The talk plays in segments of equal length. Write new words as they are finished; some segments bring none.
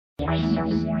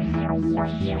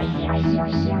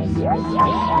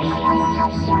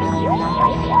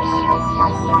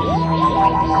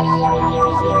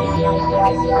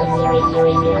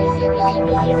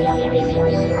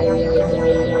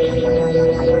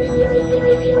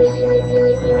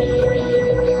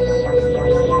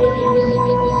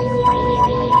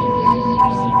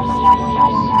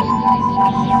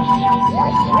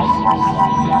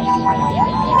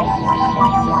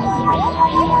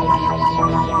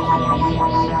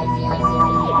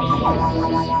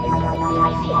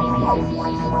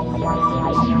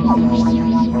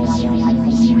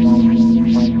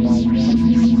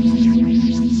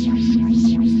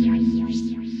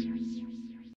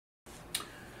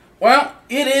Well,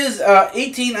 it is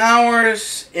 18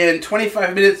 hours and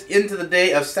 25 minutes into the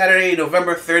day of Saturday,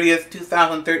 November 30th,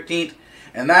 2013,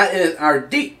 and that is our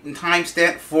date and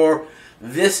timestamp for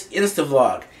this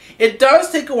Instavlog. It does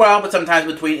take a while, but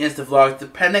sometimes between Instavlogs,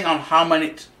 depending on how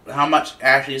much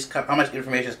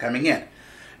information is coming in.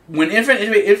 When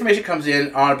information comes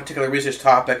in on a particular research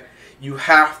topic, you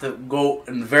have to go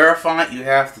and verify it. You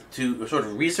have to sort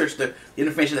of research the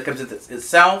information that comes in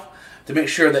itself to make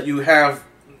sure that you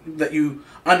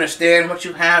understand what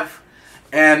you have,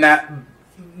 and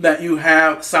that you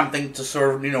have something to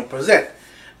sort of present.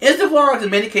 Instavlogs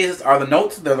in many cases are the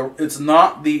notes. It's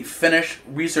not the finished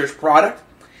research product.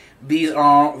 These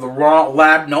are the raw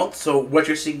lab notes. So what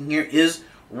you're seeing here is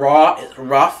raw, it's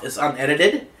rough, it's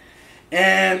unedited.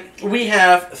 And we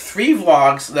have 3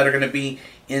 vlogs that are going to be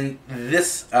in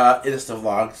this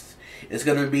Instavlogs. It's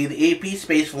going to be the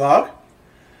AP-SpaceVlog,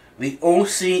 the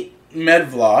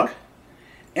OC-Medvlog,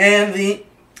 and the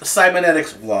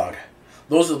CyberneticsVlog.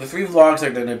 Those are the 3 vlogs that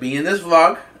are going to be in this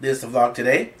vlog, this vlog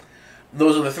today.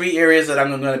 Those are the 3 areas that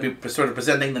I'm going to be sort of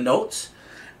presenting the notes.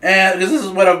 And because this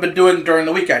is what I've been doing during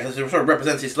the week, actually. So it sort of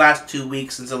represents these last 2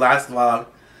 weeks since the last vlog.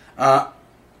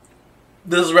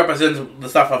 This represents the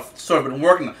stuff I've sort of been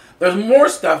working on. There's more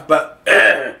stuff, but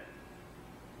they're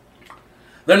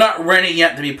not ready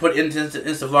yet to be put into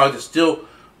Instavlogs. They're still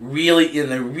really in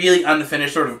the really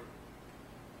unfinished sort of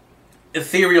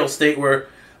ethereal state where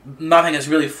nothing is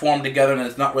really formed together and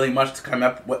there's not really much to come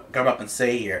up and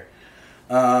say here.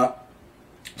 So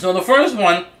the first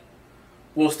one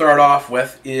we'll start off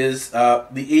with is the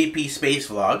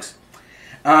AP-SpaceVlogs.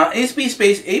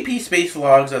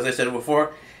 AP-SpaceVlogs, as I said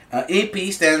before,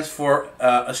 AP stands for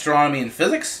astronomy and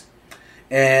physics,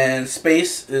 and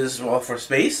space is, well, for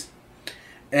space.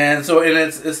 And so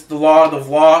it's the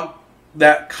vlog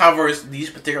that covers these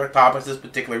particular topics, this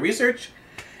particular research.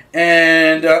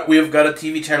 And we've got a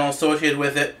TV channel associated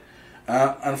with it.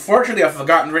 Unfortunately, I've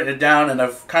forgotten to write it down, and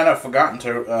I've kind of forgotten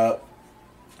to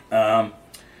write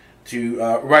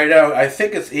out. I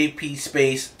think it's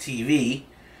AP-Space TV,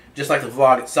 just like the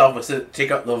vlog itself. But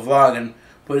take out the vlog and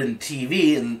put it in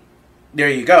TV, and there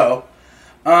you go.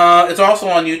 It's also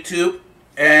on YouTube,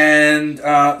 and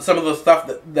some of the stuff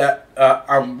that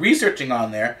I'm researching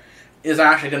on there is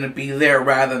actually going to be there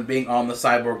rather than being on the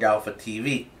Cyborg Alpha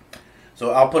TV.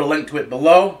 So I'll put a link to it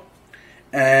below,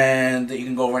 and you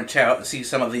can go over and check out and see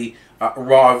some of the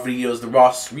raw videos, the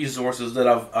raw resources that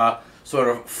I've sort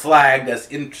of flagged as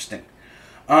interesting.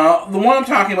 The one I'm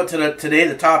talking about today,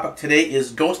 the topic today,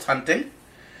 is ghost hunting.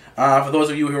 For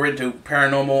those of you who are into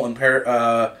paranormal and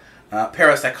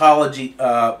parapsychology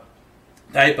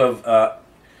type of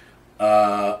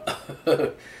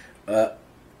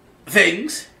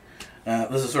things,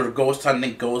 this is sort of ghost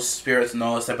hunting, ghost spirits, and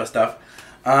all this type of stuff.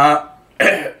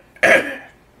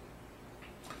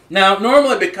 Now,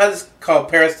 normally, because it's called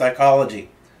parapsychology,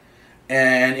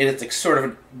 and it's sort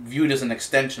of viewed as an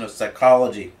extension of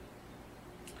psychology,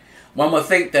 one would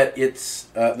think that it's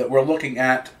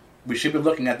we should be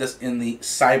looking at this in the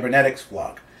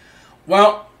CyberneticsVlog.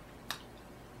 Well,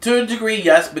 to a degree,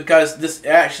 yes, because this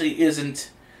actually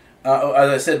isn't, as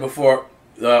I said before,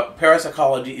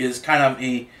 parapsychology is kind of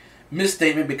a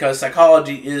misstatement, because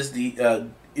psychology is the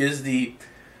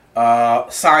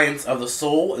science of the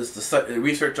soul, is the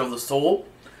research of the soul.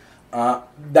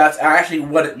 That's actually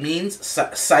what it means.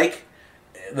 Psych,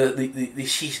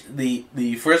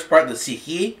 the first part, the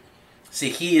psyche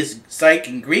is psych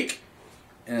in Greek,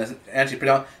 and it's actually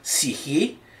pronounced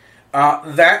psyche.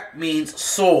 That means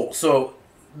soul. So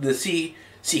the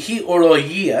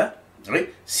psycheologia,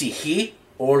 right?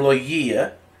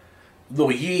 Psycheologia,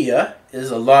 logia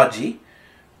is a logi,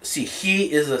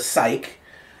 psyche is a psych,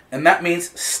 and that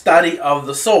means study of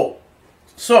the soul.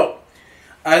 So,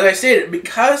 as I stated,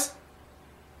 because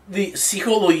the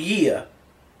psychologia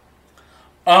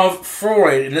of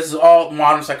Freud, and this is all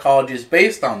modern psychology is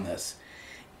based on this,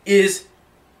 is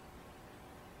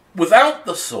without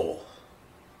the soul,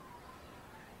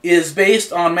 is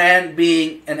based on man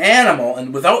being an animal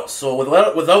and without soul,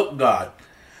 without God,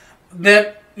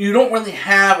 then you don't really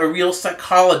have a real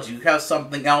psychology. You have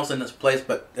something else in its place,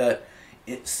 but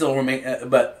it still remains,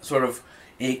 but sort of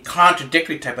a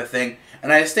contradictory type of thing.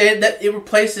 And I stated that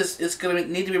it's going to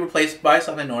need to be replaced by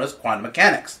something known as quantum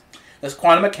mechanics. This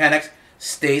quantum mechanics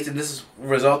states, and this is a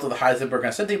result of the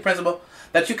Heisenberg-Einstein principle,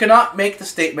 that you cannot make the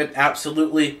statement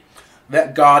absolutely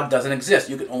that God doesn't exist.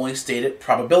 You can only state it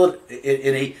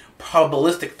in a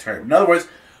probabilistic term. In other words,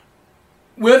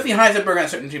 with the Heisenberg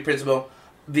uncertainty principle,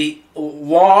 the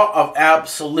law of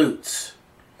absolutes,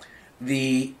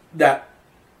 that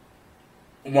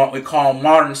what we call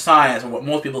modern science, or what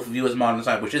most people view as modern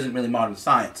science, which isn't really modern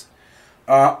science,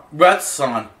 rests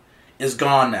on, is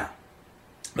gone now.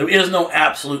 There is no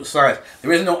absolute science.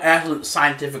 There is no absolute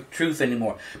scientific truth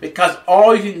anymore, because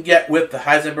all you can get with the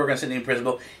Heisenberg-Einstein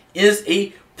principle is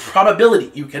a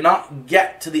probability. You cannot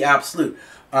get to the absolute.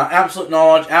 Absolute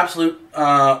knowledge, absolute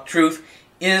truth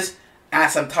is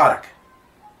asymptotic.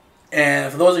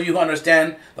 And for those of you who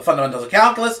understand the fundamentals of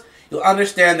calculus, you'll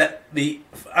understand that the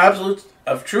absolute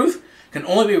of truth can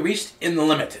only be reached in the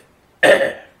limit.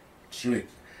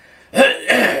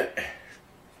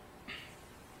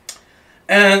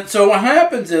 And so what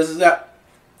happens is that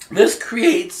this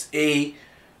creates a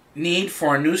need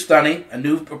for a new study, a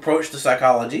new approach to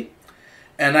psychology.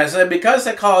 And I said, because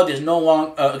psychology is no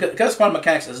longer, because quantum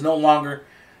mechanics is no longer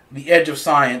the edge of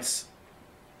science,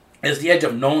 it's the edge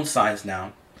of known science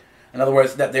now. In other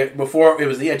words, that before it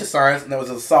was the edge of science and there was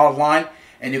a solid line,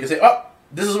 and you could say, oh,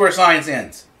 this is where science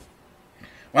ends.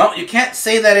 Well, you can't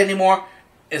say that anymore.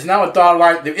 It's now a dotted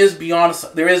line. There is beyond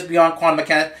quantum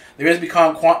mechanics. There is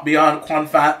beyond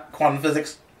quantum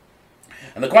physics.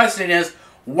 And the question is,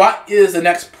 what is the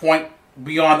next point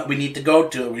beyond that we need to go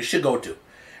to, or we should go to?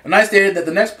 And I stated that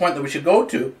the next point that we should go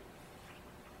to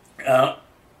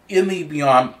in the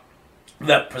beyond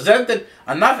that presented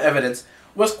enough evidence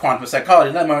was quantum psychology.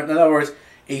 In other words,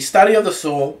 a study of the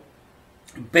soul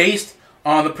based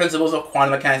on the principles of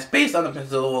quantum mechanics, based on the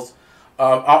principles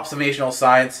of observational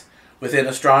science within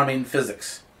astronomy and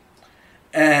physics.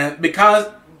 And because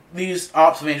these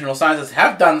observational sciences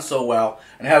have done so well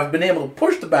and have been able to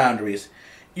push the boundaries,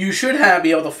 you should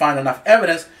be able to find enough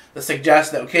evidence that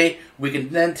suggests that, okay, we can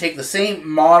then take the same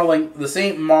modeling, the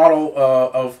same model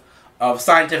of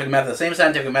scientific method, the same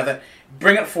scientific method,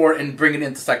 bring it forward and bring it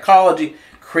into psychology,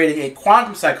 creating a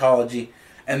quantum psychology,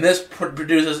 and this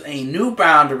produces a new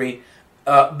boundary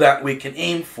that we can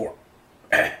aim for.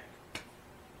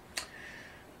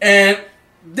 And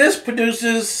this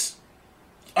produces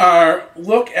our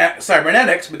look at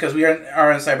cybernetics, because we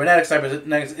are in cybernetics.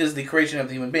 Cybernetics is the creation of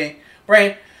the human brain,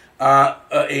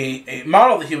 a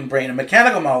model of the human brain, a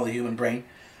mechanical model of the human brain,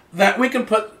 that we can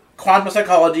put quantum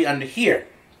psychology under here.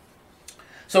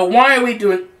 So why are we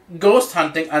doing ghost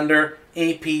hunting under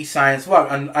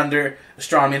AP-SpaceVlog, under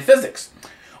astronomy and physics?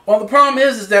 Well, the problem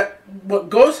is that what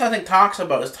ghost hunting talks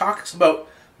about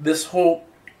this whole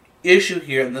issue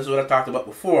here, and this is what I talked about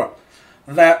before,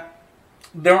 that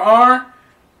there are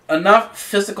enough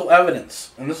physical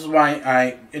evidence, and this is why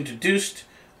I introduced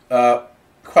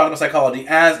quantum psychology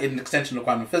as an extension of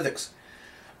quantum physics,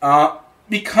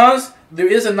 because there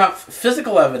is enough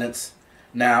physical evidence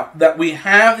now that we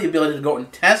have the ability to go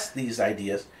and test these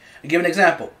ideas. I'll give an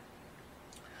example.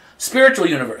 Spiritual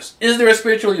universe. Is there a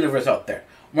spiritual universe out there?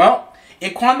 Well,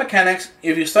 in quantum mechanics,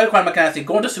 if you study quantum mechanics, you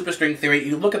go into superstring theory,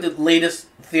 you look at the latest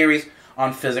theories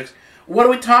on physics, what are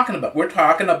we talking about? We're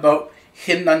talking about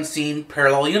hidden, unseen,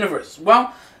 parallel universe.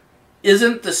 Well,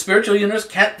 can't the spiritual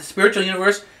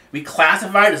universe be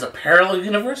classified as a parallel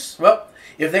universe? Well,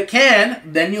 if they can,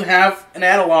 then you have an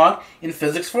analog in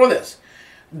physics for this.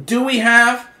 Do we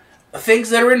have things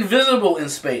that are invisible in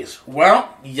space?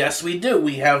 Well, yes we do.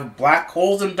 We have black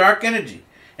holes and dark energy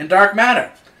and dark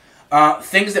matter.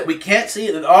 Things that we can't see,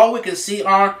 that all we can see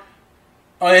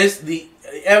is the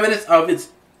evidence of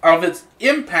its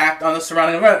impact on the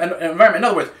surrounding environment. In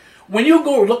other words, when you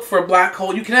go look for a black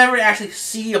hole, you can never actually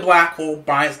see a black hole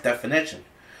by its definition.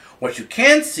 What you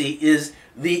can see is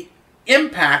the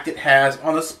impact it has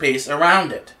on the space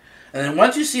around it. And then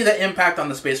once you see that impact on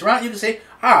the space around it, you can say,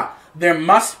 there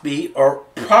must be, or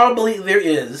probably there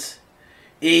is,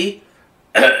 a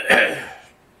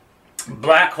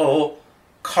black hole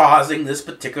causing this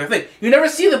particular thing. You never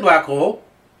see the black hole.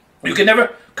 You can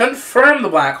never confirm the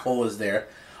black hole is there.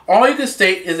 All you can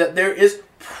state is that there is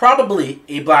probably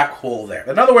a black hole there.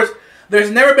 In other words, there's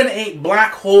never been a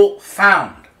black hole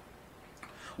found.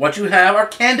 What you have are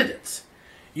candidates.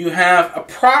 You have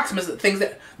approximate things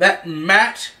that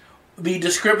match the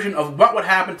description of what would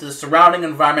happen to the surrounding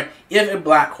environment if a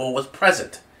black hole was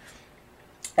present.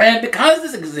 And because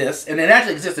this exists, and it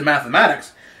actually exists in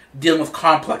mathematics, dealing with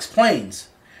complex planes,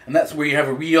 and that's where you have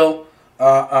a real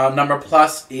number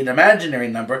plus an imaginary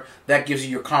number, that gives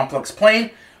you your complex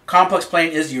plane. Complex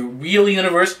plane is your real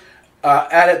universe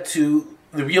added to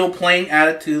the real plane,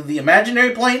 added to the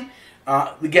imaginary plane.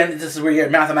 Again, this is where your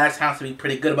mathematics has to be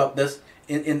pretty good about this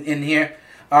in here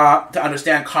to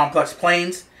understand complex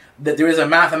planes, that there is a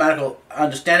mathematical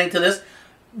understanding to this.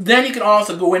 Then you can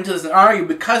also go into this and argue,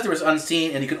 because there is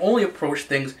unseen and you can only approach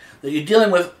things, that you're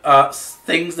dealing with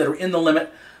things that are in the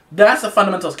limit. That's the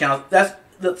fundamentals count.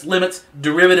 That's limits,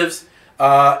 derivatives,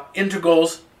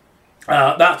 integrals.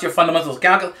 That's your fundamentals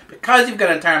calculus. Because you've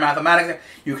got entire mathematics,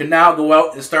 you can now go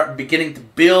out and start beginning to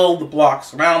build the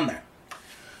blocks around there.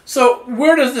 So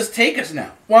where does this take us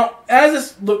now? Well,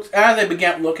 as I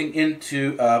began looking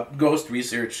into ghost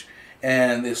research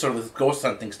and the sort of this ghost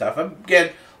hunting stuff, I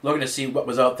began looking to see what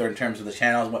was out there in terms of the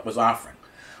channels and what was offering.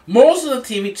 Most of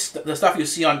the stuff you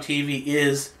see on TV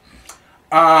is,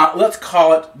 let's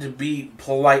call it, to be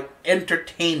polite,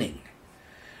 entertaining.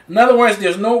 In other words,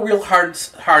 there's no real hard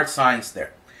science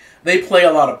there. They play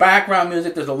a lot of background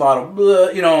music. There's a lot of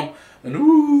and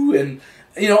ooh, and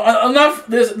enough.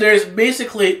 There's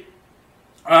basically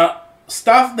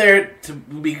stuff there to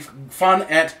be fun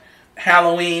at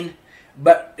Halloween,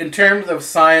 but in terms of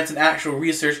science and actual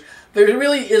research, there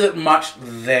really isn't much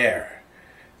there.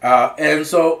 And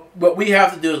so what we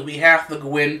have to do is we have to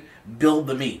go in, build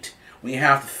the meat. We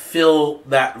have to fill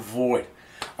that void.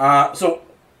 So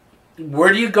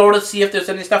where do you go to see if there's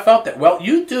any stuff out there? Well,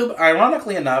 YouTube,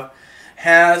 ironically enough,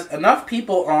 has enough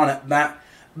people on it that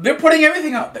they're putting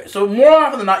everything out there. So more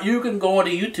often than not, you can go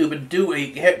onto YouTube and do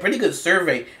a pretty good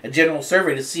survey, a general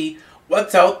survey, to see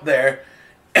what's out there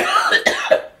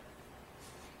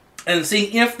and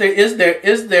see if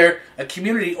is there a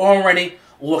community already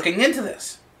looking into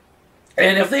this.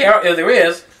 And if there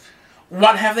is,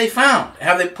 what have they found?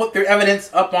 Have they put their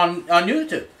evidence up on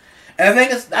YouTube? And the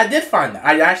thing is, I did find that.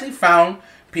 I actually found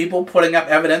people putting up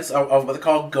evidence of what they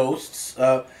call ghosts.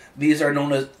 These are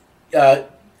known as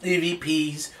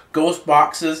EVPs, ghost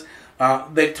boxes.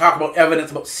 They talk about evidence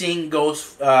about seeing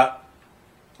ghosts, and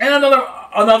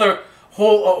another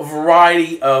whole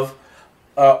variety of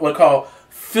what we call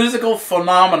physical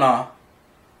phenomena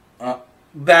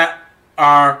that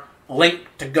are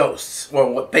linked to ghosts,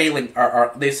 or what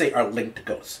they say are linked to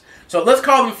ghosts. So let's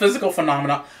call them physical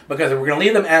phenomena, because we're going to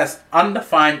leave them as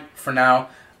undefined for now,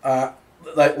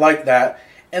 like that.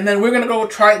 And then we're going to go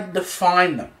try and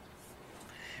define them.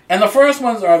 And the first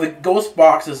ones are the ghost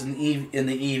boxes in the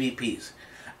EVPs.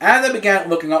 As I began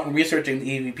looking up and researching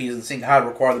the EVPs and seeing how to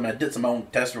record them, and I did some own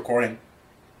test recording,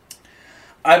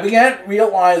 I began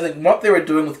realizing what they were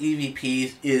doing with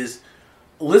EVPs is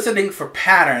listening for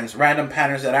patterns, random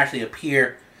patterns that actually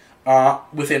appear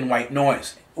within white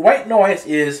noise. White noise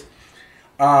is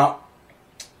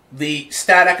the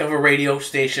static of a radio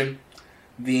station,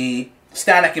 the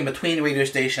static in between radio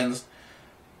stations,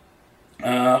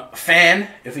 fan.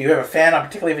 If you have a fan on,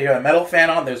 particularly if you have a metal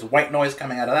fan on, there's white noise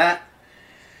coming out of that.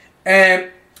 And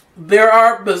there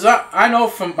are bizarre, I know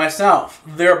from myself,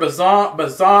 there are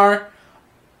bizarre,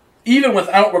 even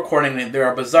without recording it, there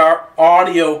are bizarre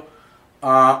audio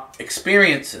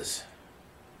experiences,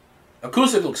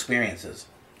 acoustical experiences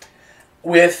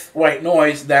with white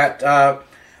noise that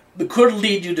could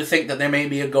lead you to think that there may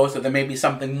be a ghost, or there may be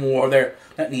something more there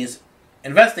that needs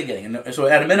investigating. And so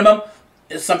at a minimum,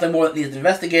 it's something more that needs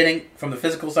investigating from the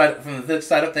physical side, from the physics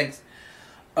side of things.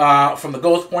 From the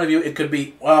ghost point of view, it could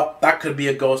be, well, that could be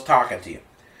a ghost talking to you.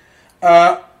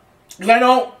 Because I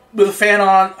know with a fan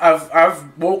on,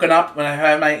 I've woken up when I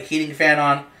have my heating fan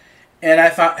on, and I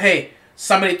thought, hey,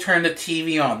 somebody turned the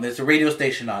TV on. There's a radio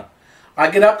station on. I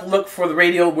get up to look for the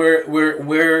radio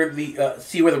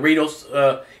see where the radio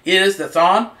is that's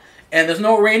on, and there's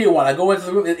no radio on. I go into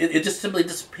the room, it just simply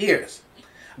disappears.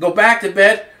 I go back to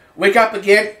bed, wake up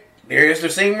again, there's the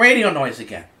same radio noise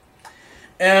again.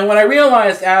 And when I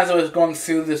realized, as I was going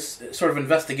through this sort of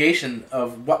investigation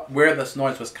of where this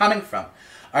noise was coming from,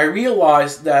 I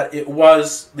realized that it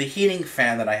was the heating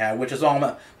fan that I had, which is all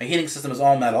my heating system is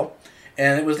all metal,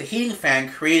 and it was the heating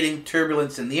fan creating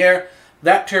turbulence in the air.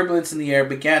 That turbulence in the air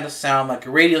began to sound like a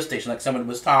radio station, like someone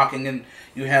was talking, and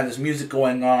you had this music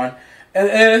going on.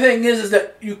 And the thing is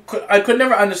that I could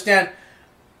never understand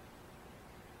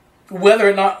whether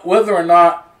or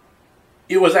not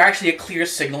it was actually a clear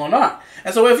signal or not.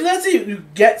 And so if, let's say, you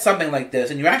get something like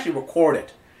this and you actually record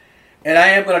it, and I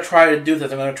am going to try to do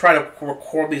this, I'm going to try to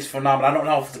record these phenomena. I don't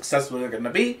know how successful they're going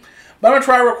to be, but I'm going to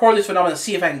try to record these phenomena and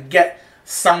see if I can get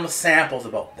some samples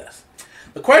about this.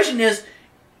 The question is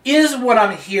what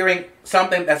I'm hearing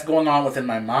something that's going on within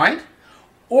my mind,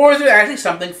 or is there actually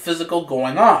something physical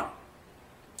going on?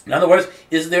 In other words,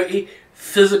 is there a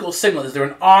physical signal? Is there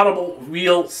an audible,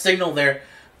 real signal there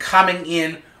coming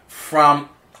in from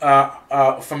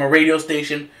a radio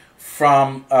station,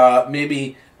 from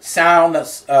maybe sound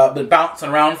that's been bouncing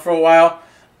around for a while?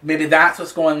 Maybe that's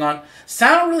what's going on.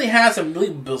 Sound really has some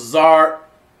really bizarre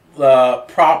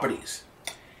properties.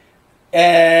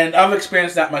 And I've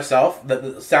experienced that myself, that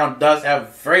the sound does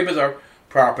have very bizarre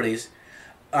properties.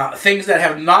 Things that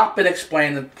have not been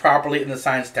explained properly in the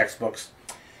science textbooks,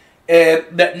 and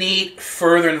that need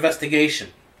further investigation.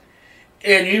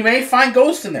 And you may find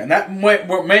ghosts in there. And that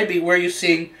may be where you're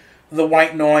seeing the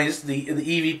white noise, the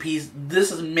EVPs.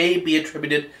 This may be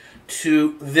attributed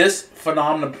to this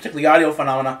phenomenon, particularly audio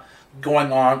phenomena,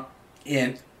 going on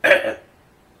in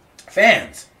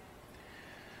fans.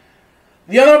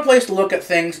 The other place to look at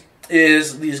things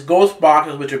is these ghost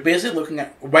boxes, which are basically looking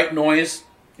at white noise.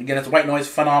 Again, it's a white noise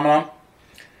phenomenon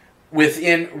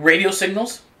within radio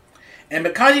signals. And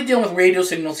because you're dealing with radio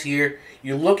signals here,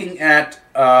 you're looking at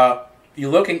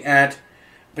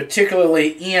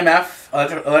particularly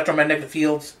EMF, electromagnetic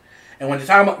fields. And when you're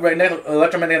talking about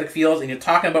electromagnetic fields and you're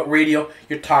talking about radio,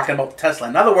 you're talking about Tesla.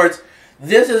 In other words,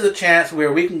 this is a chance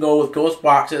where we can go with ghost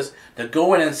boxes to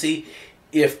go in and see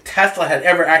if Tesla had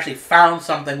ever actually found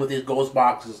something with these ghost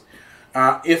boxes.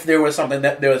 If there was something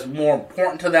that was more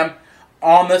important to them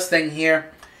on this thing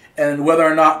here, and whether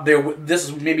or not this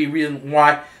is maybe a reason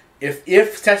why,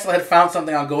 if Tesla had found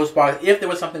something on ghost box, if there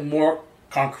was something more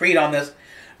concrete on this,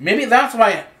 maybe that's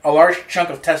why a large chunk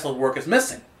of Tesla's work is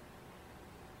missing.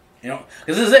 You know,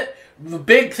 because this is it. The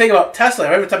big thing about Tesla,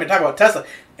 every time you talk about Tesla,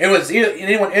 it was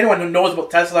anyone who knows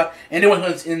about Tesla, anyone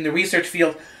who's in the research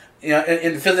field, you know,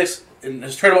 in physics, and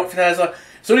has heard about Tesla.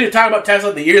 As soon as you talk about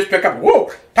Tesla, the ears pick up.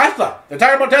 Whoa, Tesla! They're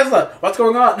talking about Tesla. What's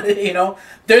going on? You know,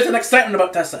 there's an excitement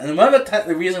about Tesla, and one of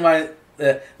the reason why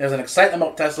there's an excitement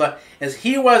about Tesla is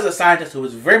he was a scientist who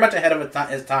was very much ahead of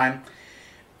his time,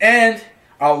 and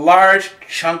a large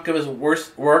chunk of his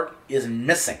work is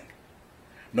missing.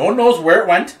 No one knows where it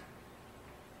went,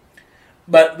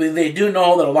 but they do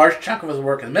know that a large chunk of his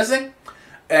work is missing.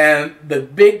 And the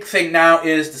big thing now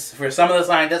is, for some of the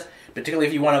scientists, particularly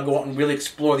if you want to go out and really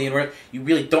explore the universe, you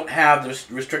really don't have the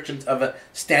restrictions of a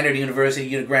standard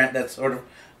university grant. That's sort of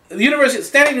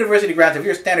standard university grants. If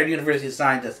you're a standard university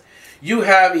scientist, you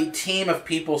have a team of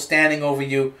people standing over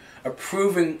you,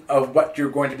 approving of what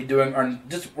you're going to be doing,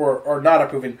 or not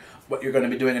approving what you're going to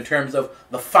be doing in terms of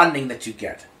the funding that you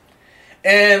get.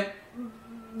 And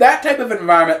that type of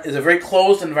environment is a very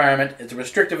closed environment. It's a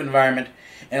restrictive environment,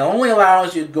 and it only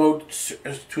allows you to go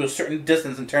to a certain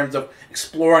distance in terms of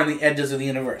exploring the edges of the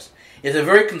universe. It's a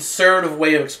very conservative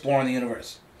way of exploring the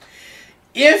universe.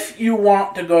 If you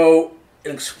want to go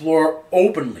and explore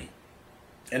openly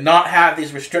and not have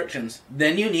these restrictions,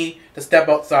 then you need to step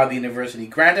outside the university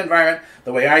grant environment,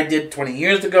 the way I did 20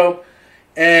 years ago,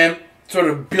 and sort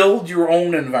of build your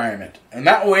own environment. And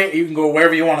that way you can go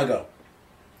wherever you want to go.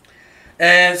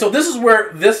 And so this is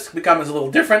where this becomes a little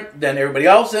different than everybody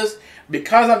else's.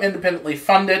 Because I'm independently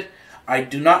funded, I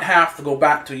do not have to go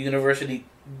back to a university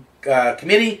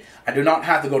committee. I do not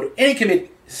have to go to any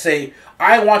committee to say,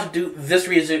 I want to do this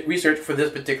research for this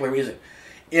particular reason.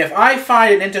 If I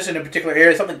find an interest in a particular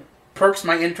area, something perks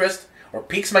my interest or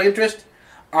piques my interest,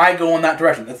 I go in that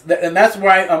direction. And that's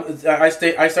why I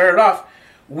started off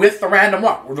with the random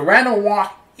walk. The random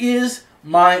walk is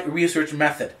my research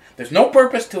method. There's no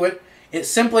purpose to it. It's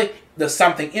simply, does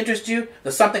something interest you?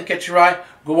 Does something catch your eye?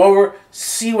 Go over,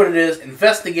 see what it is,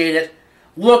 investigate it,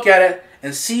 look at it,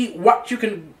 and see what you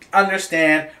can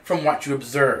understand from what you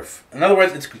observe. In other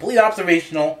words, it's completely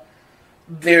observational.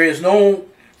 There is no,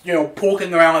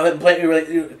 poking around with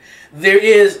it. There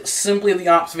is simply the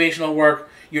observational work.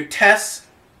 Your tests,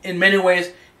 in many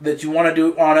ways, that you want to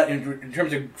do on it in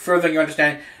terms of furthering your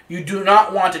understanding. You do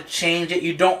not want to change it.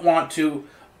 You don't want to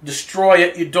destroy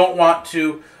it. You don't want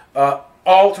to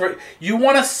alter it. You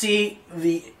want to see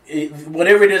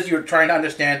whatever it is you're trying to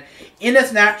understand in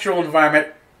its natural environment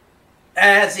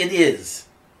as it is.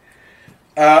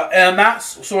 And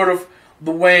that's sort of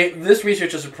the way this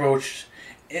research is approached.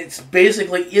 It's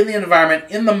basically in the environment,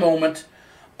 in the moment,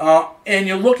 and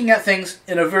you're looking at things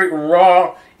in a very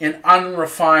raw and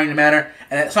unrefined manner.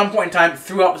 And at some point in time,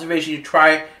 through observation, you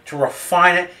try to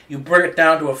refine it. You bring it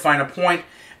down to a finer point.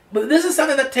 But this is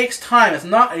something that takes time. It's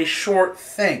not a short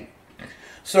thing.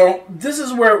 So this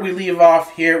is where we leave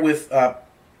off here with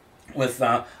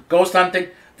ghost hunting.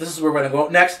 This is where we're going to go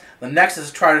next. The next is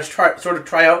try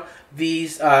out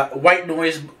these white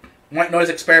noise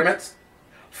experiments.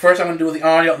 First, I'm going to do the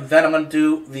audio. Then I'm going to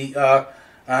do the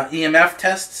EMF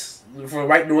tests for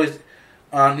white noise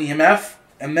on EMF,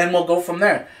 and then we'll go from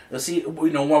there. We'll see, you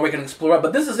know, what we can explore.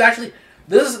 But this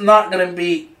is not going to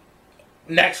be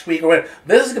next week or whatever.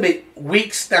 This is going to be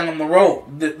weeks down the road.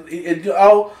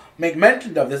 I'll make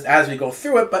mention of this as we go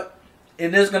through it, but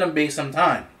it is going to be some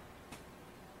time.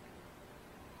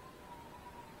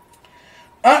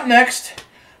 Up next,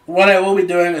 what I will be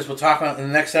doing is we'll talk about in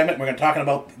the next segment. We're going to talk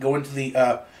about go into the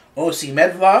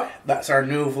OC-Medvlog. That's our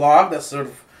new vlog that's sort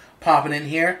of popping in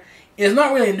here. It's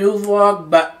not really a new vlog,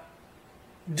 but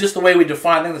just the way we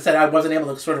define things. I said I wasn't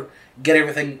able to sort of get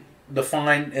everything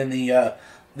defined in the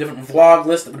different vlog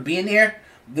list that would be in here.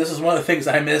 This is one of the things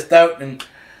I missed out, and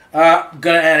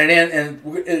gonna add it in,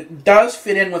 and it does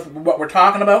fit in with what we're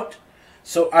talking about.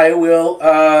 So I will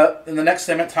in the next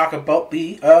segment talk about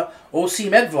the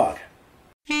OC-Medvlog.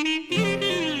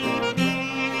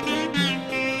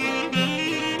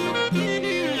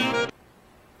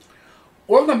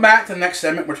 Welcome back to the next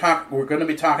segment. We're going to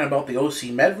be talking about the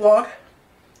OC-Medvlog,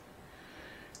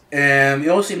 and the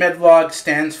OC-Medvlog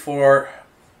stands for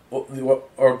the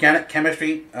Organic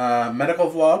Chemistry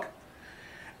Medical Vlog.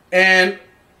 And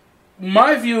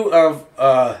my view of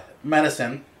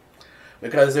medicine,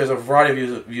 because there's a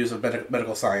variety of views of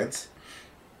medical science,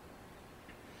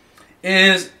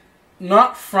 is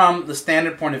not from the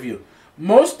standard point of view.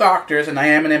 Most doctors, and I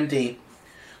am an MD,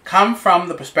 come from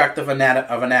the perspective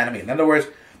of anatomy. In other words,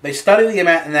 they study the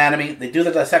anatomy, they do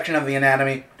the dissection of the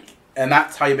anatomy, and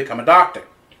that's how you become a doctor.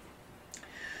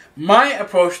 My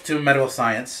approach to medical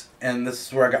science, and this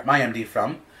is where I got my MD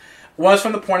from, was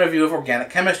from the point of view of organic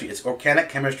chemistry. It's organic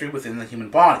chemistry within the human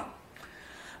body.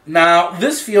 Now,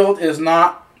 this field is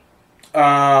not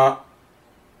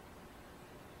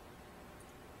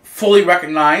fully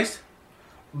recognized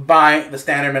by the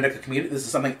standard medical community. This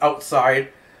is something outside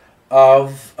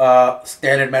of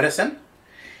standard medicine.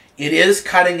 It is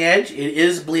cutting edge. It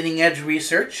is bleeding edge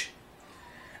research.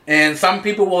 And some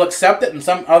people will accept it and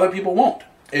some other people won't.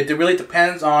 It really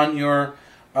depends on your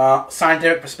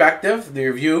scientific perspective,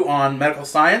 your view on medical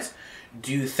science.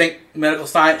 Do you think medical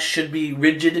science should be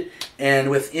rigid and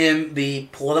within the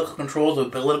political controls or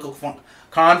political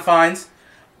confines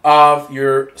of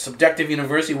your subjective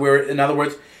university, where, in other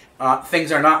words,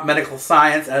 things are not medical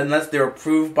science unless they're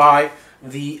approved by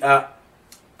the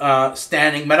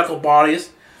standing medical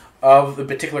bodies of a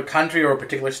particular country or a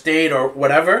particular state or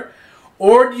whatever?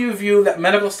 Or do you view that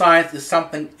medical science is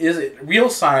something, real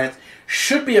science,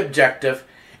 should be objective,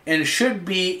 and should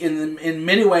be in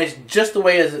many ways just the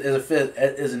way as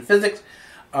in physics,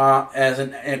 as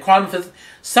in quantum physics,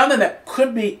 something that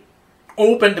could be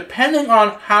open depending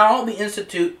on how the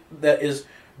institute that is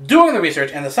doing the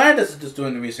research and the scientist that's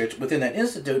doing the research within that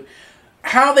institute,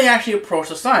 how they actually approach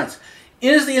the science.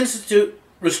 Is the institute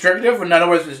restrictive? In other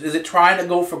words, is it trying to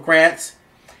go for grants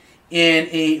in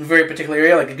a very particular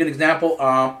area? Like a good example,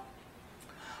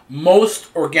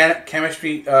 most organic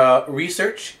chemistry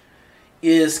research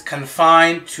is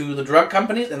confined to the drug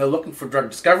companies, and they're looking for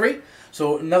drug discovery.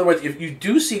 So in other words, if you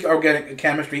do seek organic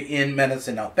chemistry in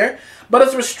medicine out there, but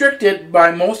it's restricted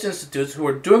by most institutes who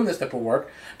are doing this type of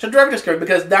work to drug discovery,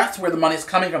 because that's where the money is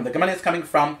coming from. The money is coming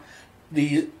from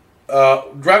the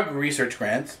drug research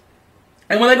grants.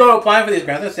 And when they go to apply for these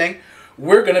grants, they're saying,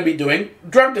 we're going to be doing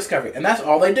drug discovery. And that's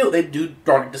all they do. They do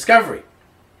drug discovery.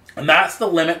 And that's the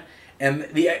limit and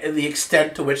the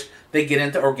extent to which they get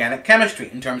into organic chemistry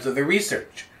in terms of their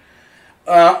research.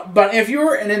 But if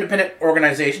you're an independent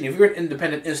organization, if you're an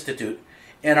independent institute,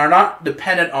 and are not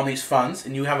dependent on these funds,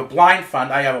 and you have a blind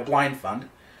fund, I have a blind fund,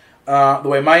 the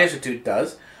way my institute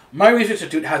does, my research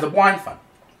institute has a blind fund.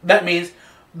 That means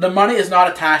the money is not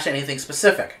attached to anything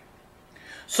specific.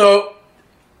 So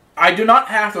I do not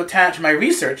have to attach my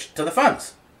research to the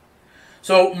funds.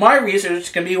 So my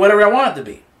research can be whatever I want it to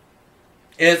be.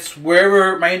 It's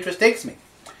wherever my interest takes me.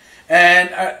 And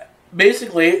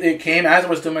basically, it came as I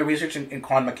was doing my research in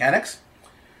quantum mechanics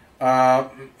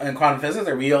and quantum physics.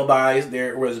 I realized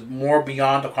there was more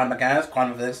beyond the quantum mechanics,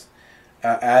 quantum physics,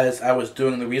 as I was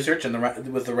doing the research and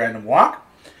with the random walk.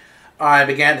 I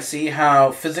began to see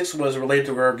how physics was related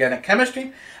to organic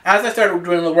chemistry. As I started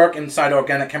doing the work inside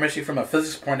organic chemistry from a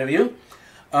physics point of view,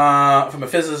 from a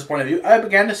physicist point of view, I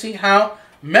began to see how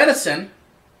medicine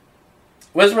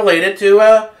was related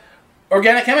to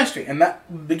organic chemistry. And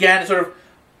that began to sort of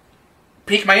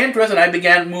pique my interest, and I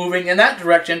began moving in that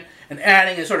direction and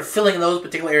adding and sort of filling in those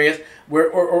particular areas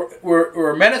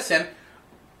where medicine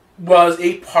was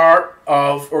a part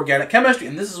of organic chemistry.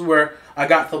 And this is where I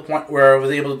got to the point where I was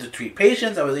able to treat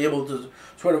patients. I was able to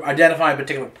sort of identify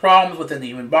particular problems within the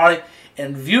human body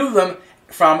and view them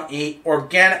from a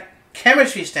organic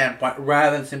chemistry standpoint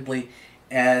rather than simply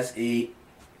as a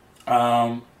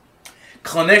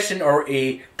clinician or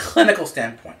a clinical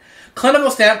standpoint.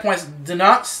 Clinical standpoints do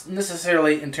not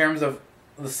necessarily, in terms of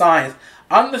the science,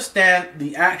 understand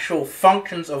the actual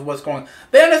functions of what's going on.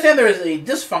 They understand there is a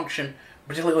dysfunction,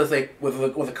 particularly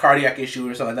with a cardiac issue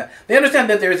or something like that. They understand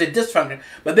that there is a dysfunction,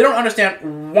 but they don't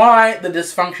understand why the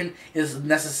dysfunction is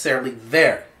necessarily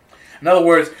there. In other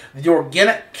words, the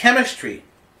organic chemistry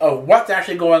of what's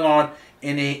actually going on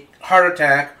in a heart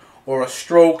attack or a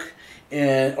stroke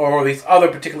or these other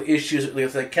particular issues,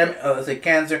 let's say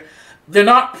cancer, they're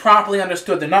not properly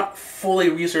understood. They're not fully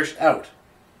researched out.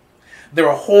 There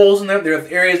are holes in them. There are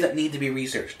areas that need to be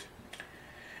researched.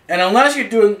 And unless you're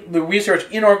doing the research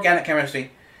in organic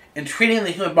chemistry and treating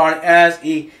the human body as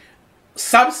a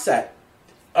subset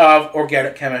of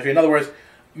organic chemistry, in other words,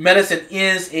 medicine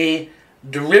is a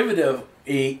derivative,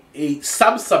 a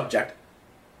sub-subject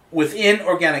within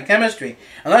organic chemistry,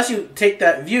 unless you take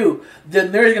that view,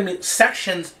 then there's going to be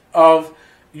sections of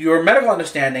your medical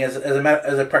understanding as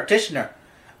a practitioner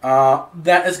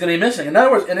that is going to be missing. In other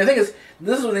words, and the thing is,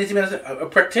 this is what needs to be understood, a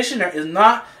practitioner is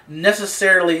not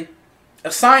necessarily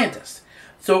a scientist.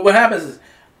 So what happens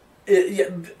is,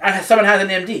 someone has an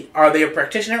MD. Are they a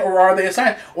practitioner or are they a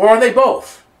scientist? Or are they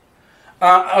both?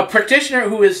 A practitioner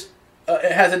who has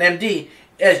an MD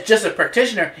as just a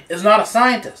practitioner is not a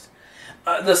scientist.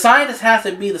 The scientist has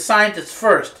to be the scientist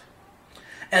first.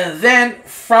 And then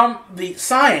from the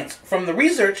science, from the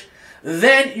research,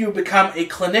 then you become a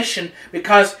clinician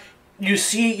because you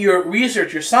see your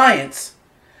research, your science,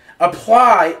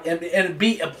 apply and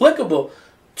be applicable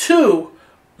to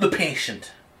the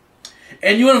patient.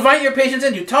 And you invite your patients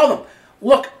in. You tell them,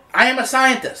 look, I am a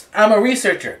scientist. I'm a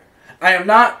researcher. I am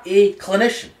not a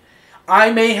clinician.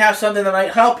 I may have something that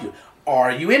might help you.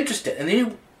 Are you interested? And then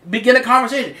you begin a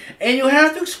conversation. And you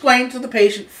have to explain to the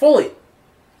patient fully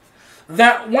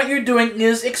that what you're doing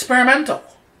is experimental.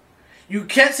 You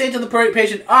can't say to the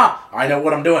patient, I know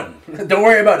what I'm doing. Don't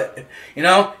worry about it. You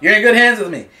know, you're in good hands with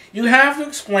me. You have to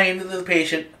explain to the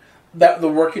patient that the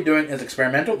work you're doing is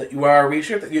experimental, that you are a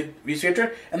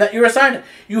researcher, and that you're a scientist.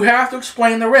 You have to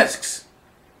explain the risks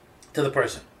to the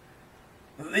person.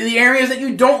 The areas that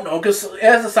you don't know, because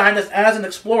as a scientist, as an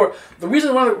explorer, one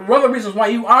of the reasons why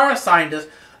you are a scientist,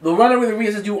 one of the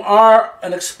reasons you are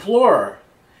an explorer,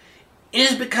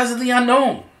 is because of the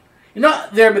unknown. You're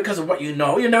not there because of what you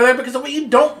know. You're there because of what you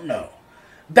don't know.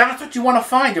 That's what you want to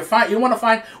find. You want to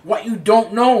find what you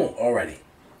don't know already.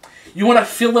 You want to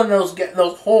fill in those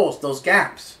holes, those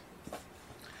gaps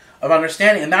of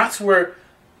understanding. And that's where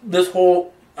this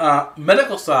whole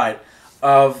medical side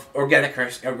of organic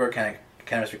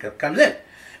chemistry comes in.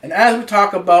 And as we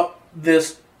talk about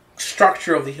this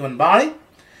structure of the human body,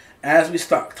 as we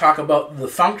talk about the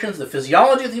functions, the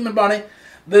physiology of the human body,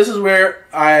 this is where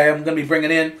I am going to be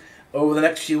bringing in over the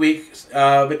next few weeks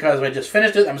because I just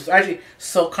finished it. I'm actually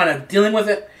still kind of dealing with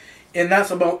it. And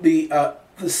that's about the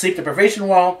sleep deprivation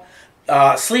wall,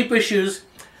 sleep issues.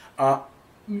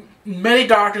 Many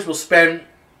doctors will spend,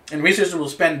 and researchers will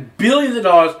spend billions of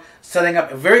dollars setting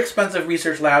up very expensive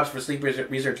research labs for sleep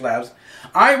research labs.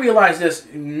 I realized this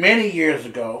many years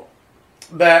ago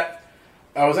that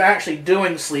I was actually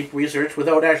doing sleep research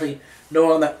without actually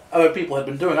knowing that other people had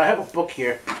been doing. I have a book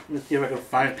here. Let me see if I can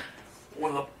find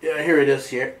one of the. Here it is.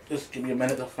 Here, just give me a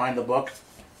minute to find the book.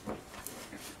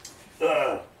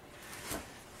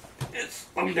 It's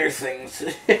under things.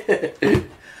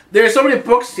 There are so many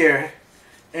books here,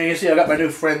 and you see I got my new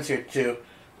friends here too.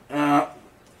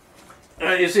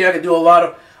 You see I do a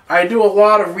lot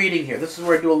of reading here. This is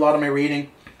where I do a lot of my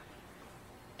reading.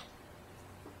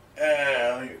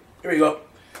 Here we go.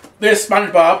 There's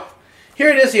SpongeBob. Here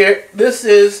it is here. This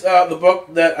is the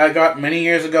book that I got many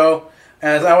years ago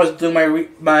as I was doing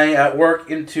my work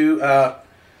into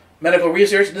medical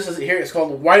research. This is here. It's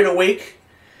called Wide Awake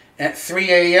at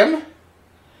 3 a.m.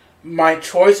 My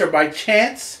Choice or By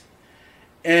Chance.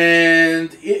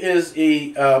 And it is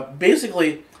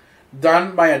basically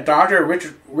done by a doctor,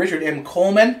 Richard M.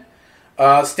 Coleman,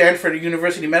 Stanford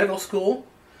University Medical School.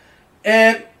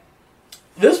 And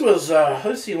this was,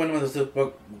 let's see, when was this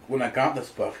book, when I got this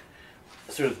book.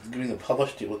 Sort of giving the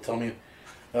published people tell me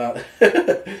when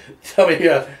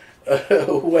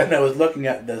I was looking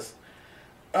at this.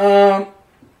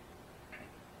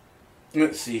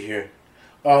 Let's see here.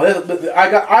 Oh, I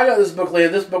got this book later.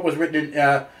 This book was written in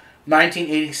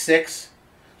 1986.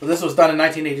 So this was done in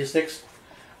 1986.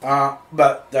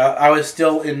 But I was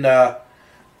still in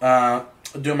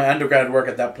doing my undergrad work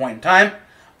at that point in time.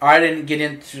 I didn't get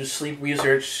into sleep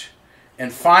research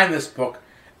and find this book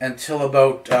until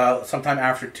about sometime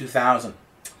after 2000.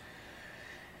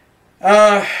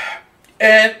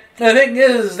 And the thing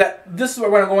is that this is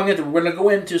what we're going into. We're going to go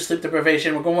into sleep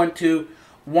deprivation. We're going to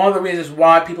one of the reasons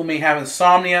why people may have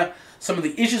insomnia, some of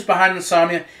the issues behind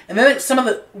insomnia, and then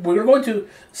we're going to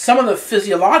some of the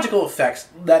physiological effects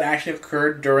that actually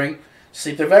occurred during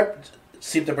sleep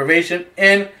deprivation,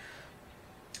 and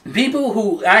people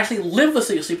who actually live with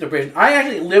sleep deprivation. I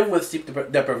actually live with sleep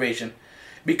deprivation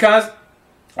because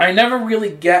I never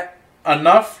really get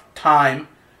enough time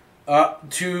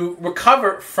to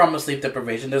recover from a sleep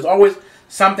deprivation. There's always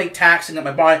something taxing at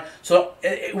my body. So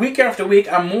week after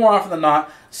week, I'm more often than not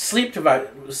sleep deprived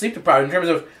in terms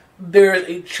of there's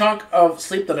a chunk of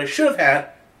sleep that I should have had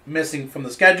missing from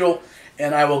the schedule,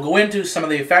 and I will go into some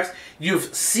of the effects.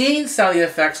 You've seen some of the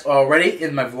effects already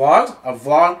in my vlogs. I've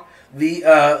vlogged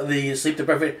the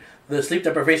sleep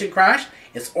deprivation crash.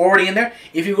 It's already in there.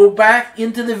 If you go back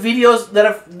into the videos that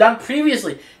I've done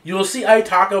previously, you will see I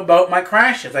talk about my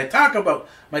crashes. I talk about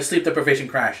my sleep deprivation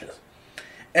crashes.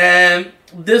 And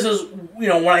this is,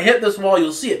 when I hit this wall,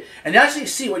 you'll see it. And you actually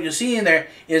see what you see in there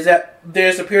is that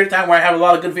there's a period of time where I have a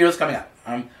lot of good videos coming up.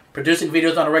 I'm producing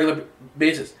videos on a regular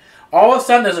basis. All of a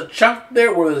sudden, there's a chunk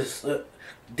there where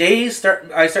I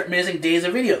start missing days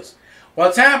of videos.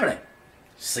 What's happening?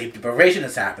 Sleep deprivation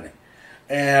is happening.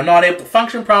 And I'm not able to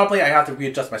function properly. I have to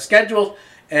readjust my schedules.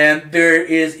 And there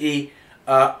is even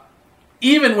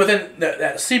within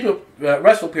that sleep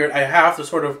restful period, I have to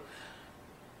sort of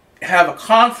have a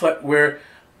conflict where,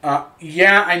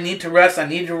 I need to rest, I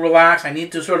need to relax, I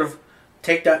need to sort of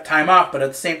take that time off, but at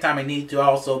the same time I need to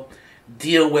also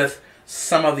deal with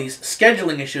some of these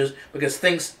scheduling issues because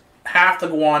things have to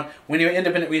go on. When you're an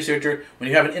independent researcher, when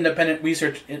you have an independent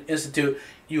research institute,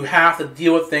 you have to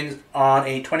deal with things on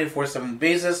a 24/7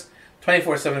 basis.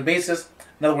 24/7 basis.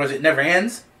 In other words, it never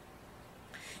ends.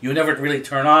 You never really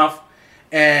turn off,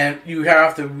 and you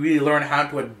have to really learn how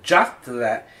to adjust to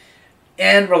that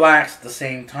and relax at the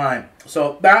same time.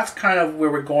 So that's kind of where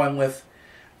we're going with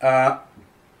the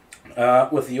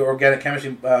organic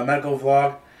chemistry medical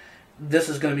vlog. This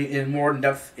is going to be in more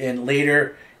depth in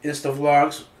later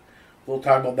Instavlogs. We'll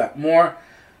talk about that more.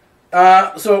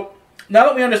 So now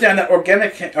that we understand that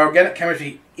organic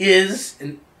chemistry is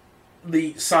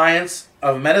the science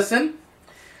of medicine,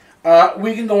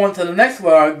 we can go on to the next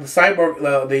vlog, the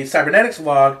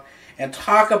CyberneticsVlog, and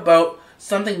talk about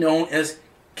something known as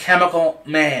chemical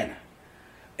man.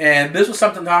 And this was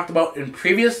something talked about in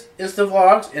previous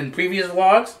Instavlogs, in previous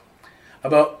vlogs,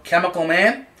 about chemical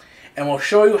man. And we'll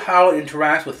show you how it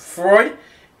interacts with Freud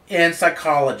and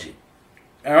psychology.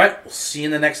 Alright, we'll see you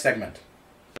in the next segment.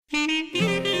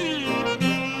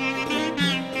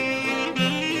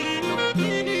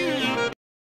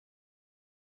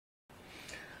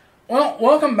 Well,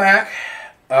 welcome back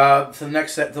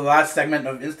to the last segment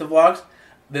of Instavlogs.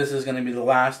 This is going to be the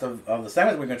last of the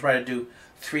segments. We're going to try to do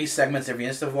 3 segments every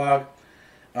Instavlog,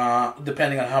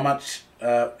 depending on how much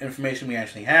information we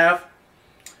actually have.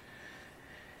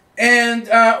 And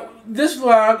this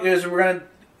vlog is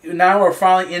we're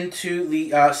finally into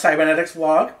the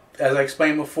CyberneticsVlog. As I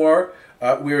explained before,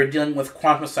 we were dealing with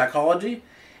quantum psychology.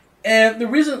 And the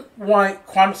reason why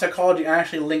quantum psychology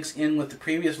actually links in with the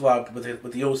previous vlog,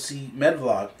 with the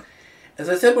OC-Medvlog, as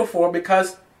I said before,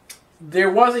 because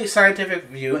there was a scientific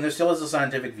view, and there still is a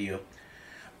scientific view,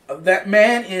 that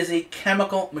man is a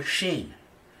chemical machine.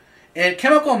 And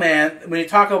chemical man, when you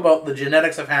talk about the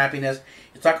genetics of happiness,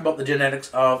 you talk about the genetics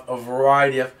of a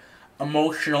variety of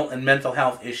emotional and mental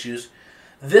health issues,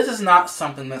 this is not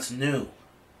something that's new.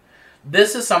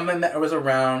 This is something that was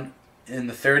around in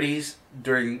the 30s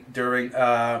during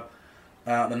the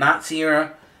Nazi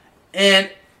era, and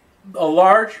a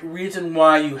large reason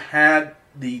why you had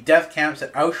the death camps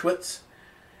at Auschwitz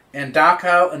and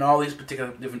Dachau and all these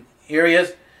particular different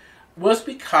areas was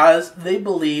because they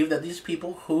believed that these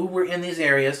people who were in these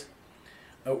areas,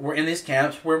 were in these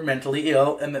camps, were mentally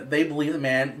ill, and that they believed the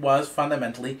man was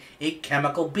fundamentally a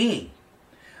chemical being.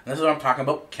 And this is what I'm talking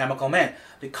about, chemical man.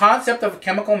 The concept of a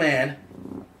chemical man,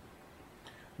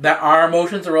 that our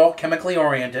emotions are all chemically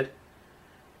oriented,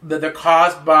 that they're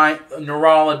caused by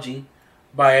neurology,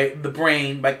 by the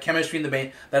brain, by chemistry in the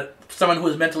brain, that someone who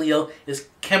is mentally ill is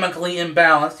chemically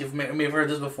imbalanced. You may have heard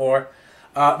this before.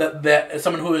 That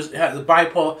someone who has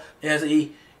bipolar has a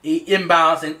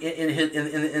imbalance in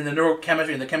the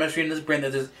neurochemistry, in the chemistry in his brain,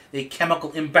 that there's a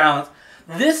chemical imbalance.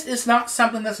 This is not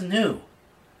something that's new.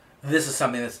 This is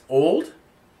something that's old.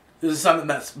 This is something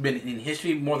that's been in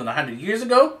history more than 100 years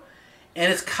ago,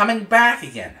 and it's coming back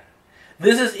again.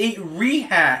 This is a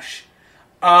rehash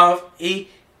of a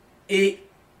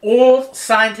old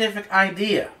scientific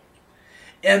idea,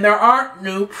 and there aren't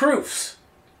new proofs,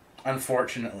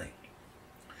 unfortunately.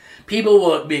 People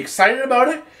will be excited about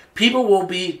it. People will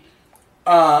be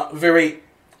very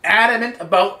adamant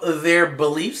about their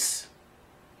beliefs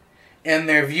and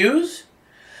their views,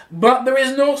 but there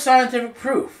is no scientific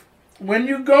proof. When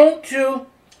you go to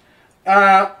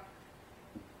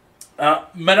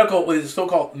medical,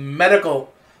 so-called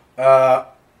medical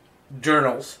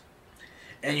journals,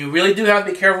 and you really do have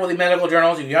to be careful with the medical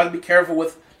journals, you have to be careful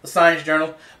with the science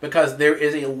journals, because there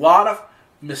is a lot of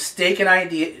mistaken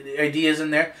ideas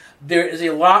in there. There is a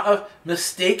lot of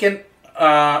mistaken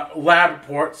lab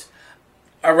reports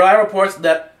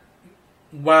that,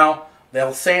 well,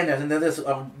 they'll say in there, and then this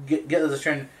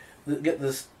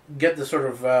get this sort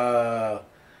of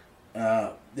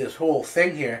this whole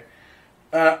thing here.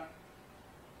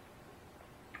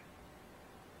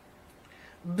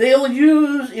 They'll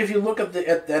use, if you look at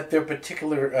their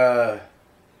particular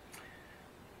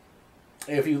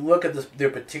their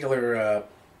particular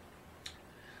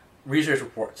research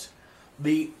reports,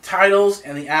 the titles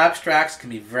and the abstracts can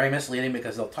be very misleading,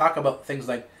 because they'll talk about things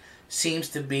like seems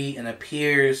to be and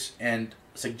appears and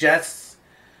suggests,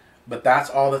 but that's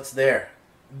all that's there.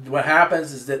 What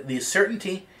happens is that the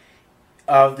certainty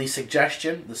of the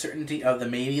suggestion, the certainty of the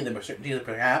maybe, the certainty of the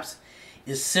perhaps,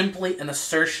 is simply an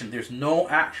assertion. There's no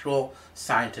actual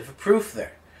scientific proof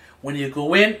there. When you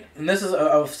go in, and this is,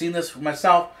 I've seen this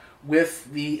myself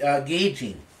with the gay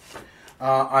gene.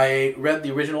 I read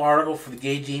the original article for the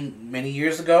gay gene many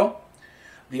years ago.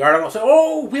 The article said,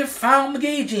 "Oh, we've found the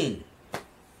gay gene."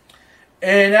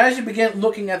 And as you begin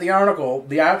looking at the article,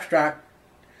 the abstract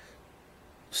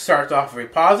starts off very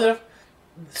positive,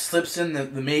 slips in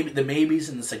the maybes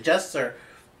and the suggests are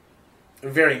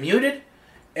very muted,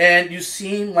 and you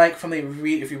seem like from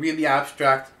if you read the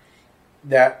abstract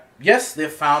that yes,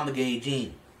 they've found the gay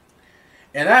gene,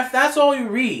 and if that's all you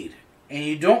read, and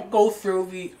you don't go through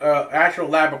the actual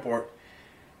lab report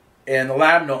and the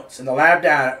lab notes and the lab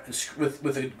data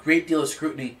with a great deal of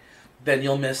scrutiny, then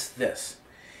you'll miss this.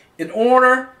 In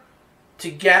order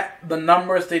to get the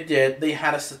numbers they did, they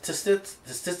had to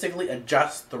statistically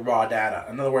adjust the raw data.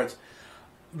 In other words,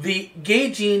 the gay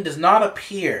gene does not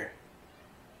appear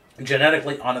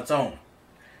genetically on its own.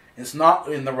 It's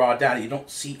not in the raw data. You don't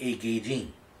see a gay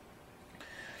gene.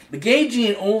 The gay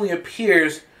gene only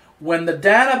appears when the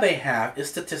data they have is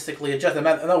statistically adjusted. In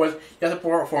other words, you have to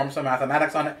perform some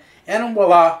mathematics on it, and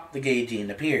voila, the gay gene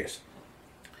appears.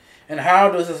 And how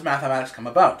does this mathematics come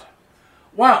about?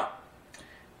 Well,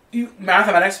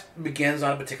 mathematics begins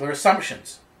on particular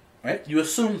assumptions, right? You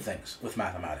assume things with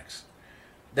mathematics.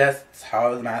 That's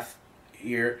how the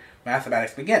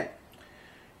mathematics begin.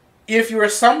 If your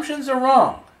assumptions are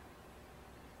wrong,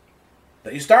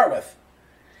 that you start with,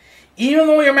 even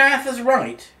though your math is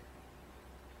right,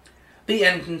 the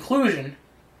end conclusion,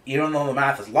 even though the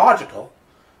math is logical,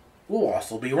 will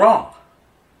also be wrong.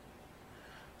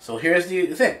 So here's the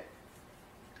thing.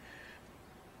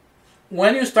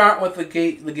 When you start with the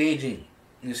gay gene,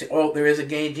 and you say, oh, there is a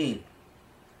gay gene,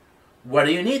 what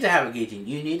do you need to have a gay gene?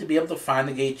 You need to be able to find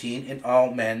the gay gene in all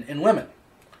men and women.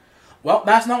 Well,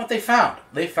 that's not what they found.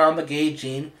 They found the gay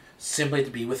gene simply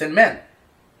to be within men,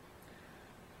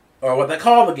 or what they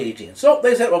call the gay gene. So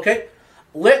they said, okay,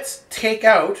 let's take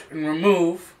out and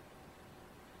remove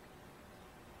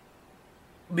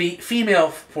the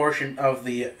female portion of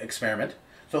the experiment.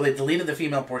 So they deleted the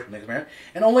female portion of the experiment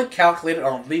and only calculated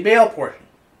on the male portion.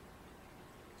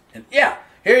 And yeah,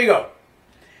 here you go.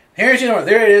 Here's your number.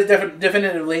 There it is,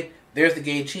 definitively. There's the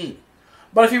gay gene.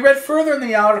 But if you read further in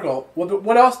the article,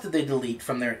 what else did they delete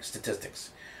from their statistics?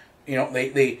 You know,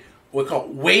 they what we call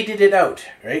weighted it out,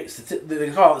 right?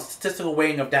 They call it statistical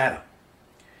weighing of data.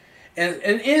 And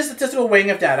in statistical weighing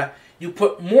of data, you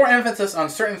put more emphasis on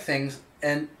certain things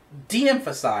and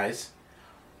de-emphasize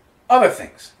other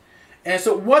things. And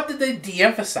so what did they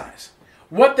de-emphasize?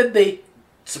 What did they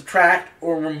subtract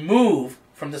or remove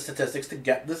from the statistics to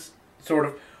get this sort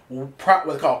of what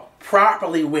they call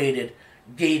properly weighted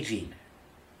gay gene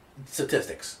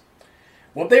statistics?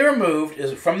 What they removed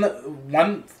is from the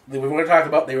one that we already talked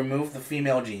about, they removed the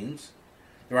female genes.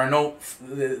 There are no,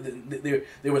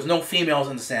 there was no females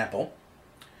in the sample.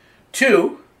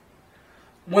 2,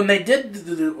 when they did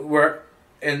the work,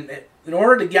 and in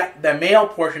order to get the male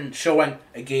portion showing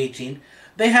a gay gene,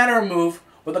 they had to remove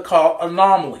what they call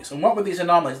anomalies. And what were these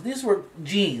anomalies? These were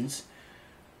genes,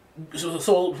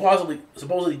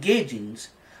 supposedly gay genes,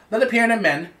 that appear in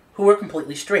men who were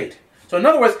completely straight. So in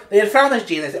other words, they had found this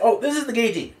gene. They said, "Oh, this is the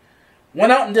gay gene."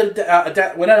 Went out and did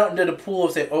a pool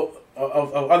of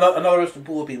another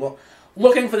pool of people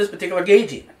looking for this particular gay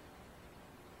gene.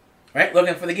 Right,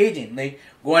 looking for the gay gene. They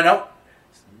went out,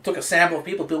 took a sample of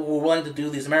people who were willing to do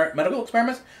these medical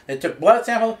experiments. They took blood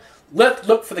samples. Let's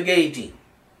look for the gay gene.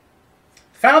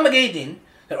 Found the gay gene.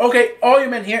 That, okay, all you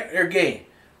men here are gay.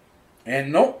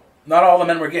 And nope, not all the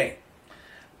men were gay.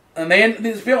 And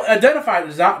these people identified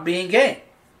as not being gay.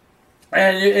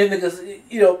 And because,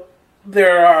 you know,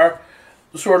 there are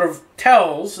sort of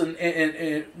tells,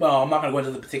 and well, I'm not going to go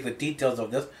into the particular details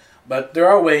of this, but there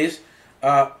are ways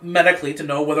medically to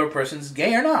know whether a person's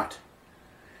gay or not.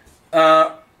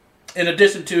 In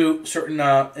addition to certain,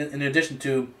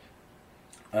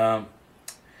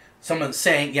 someone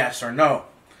saying yes or no.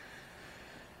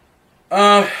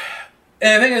 And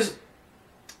the thing is,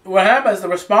 what happens, the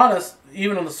respondents,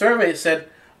 even on the survey, said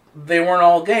they weren't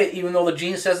all gay, even though the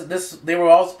gene says that they were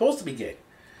all supposed to be gay.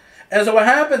 And so what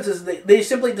happens is they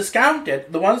simply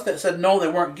discounted, the ones that said no, they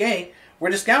weren't gay, were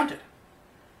discounted.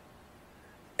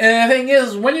 And the thing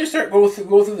is, when you start go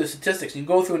through the statistics, you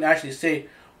go through and actually say,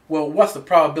 well, what's the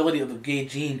probability of the gay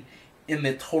gene in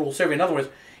the total survey? In other words,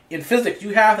 in physics,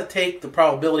 you have to take the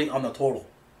probability on the total.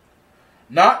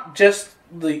 Not just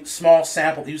the small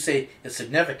sample you say is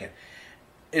significant.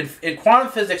 In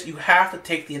quantum physics, you have to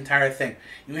take the entire thing.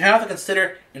 You have to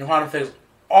consider, in quantum physics,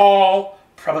 all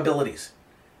probabilities.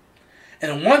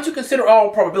 And once you consider all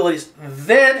probabilities,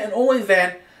 then and only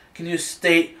then can you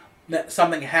state that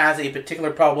something has a particular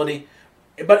probability,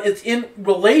 but it's in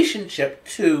relationship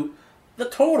to the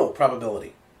total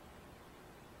probability.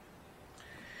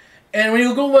 And when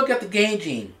you go look at the gay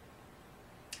gene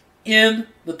in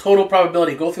the total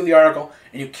probability, go through the article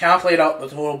and you calculate out the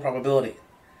total probability.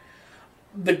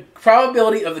 The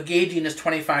probability of the gay gene is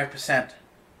 25%.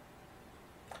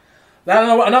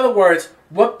 Now, in other words,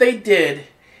 what they did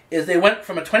is they went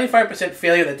from a 25%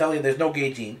 failure that tells you there's no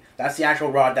gay gene, that's the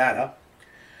actual raw data,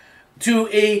 to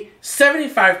a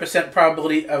 75%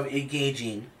 probability of a gay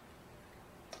gene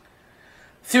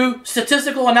through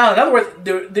statistical analysis. In other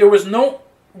words, there was no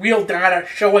real data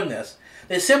showing this.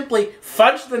 They simply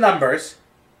fudged the numbers,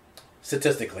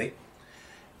 statistically,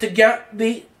 to get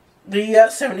the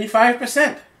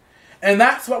 75%. And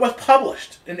that's what was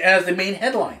published as the main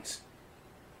headlines.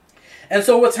 And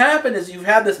so what's happened is you've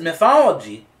had this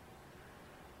mythology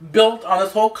built on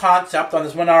this whole concept, on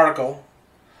this one article,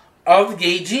 of the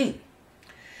gay gene.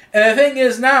 And the thing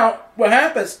is now, what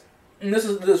happens, and this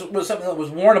was something that was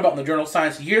warned about in the journal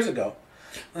Science years ago,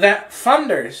 that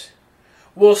funders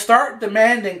will start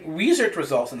demanding research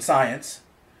results in science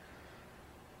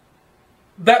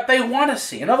that they want to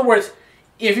see. In other words,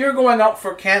 if you're going out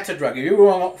for a cancer drug, if you're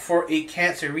going out for a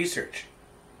cancer research,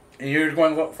 and you're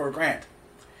going out for a grant,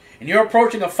 and you're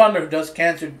approaching a funder who does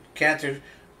cancer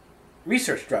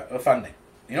research funding,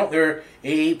 you know, they're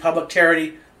a public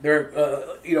charity, they're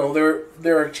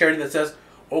a charity that says,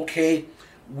 okay,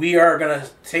 we are going to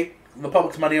take the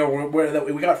public's money or that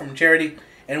we got from charity,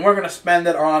 and we're going to spend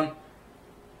it on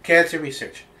cancer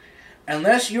research.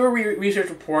 Unless your research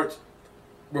reports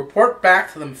report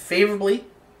back to them favorably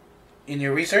in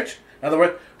your research, in other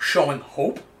words, showing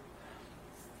hope,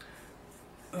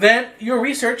 then your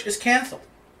research is canceled.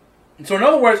 And so in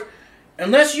other words,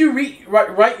 unless you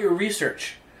write your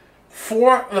research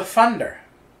for the funder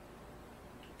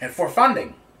and for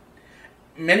funding,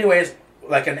 in many ways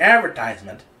like an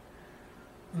advertisement,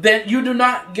 then you do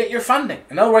not get your funding.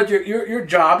 In other words, your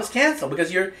job is canceled,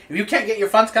 because if you can't get your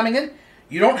funds coming in,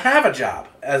 you don't have a job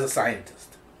as a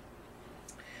scientist.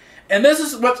 And this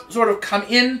is what's sort of come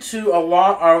into a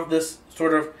lot of this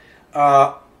sort of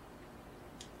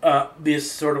these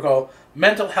sort of called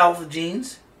mental health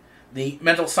genes, the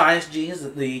mental science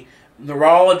genes, the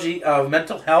neurology of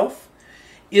mental health.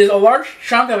 Is a large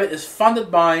chunk of it is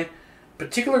funded by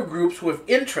particular groups who have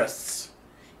interests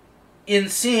in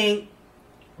seeing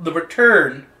the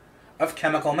return of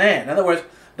chemical man. In other words,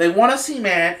 they want to see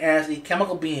man as a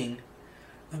chemical being.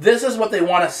 This is what they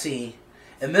want to see,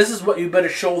 and this is what you better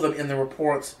show them in the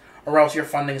reports, or else your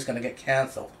funding is going to get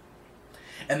canceled.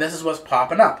 And this is what's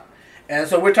popping up. And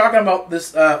so we're talking about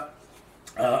this, I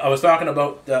was talking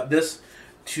about this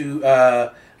to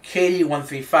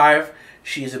Katie135.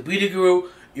 She's a beauty guru.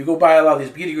 You go by a lot of these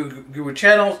beauty guru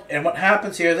channels, and what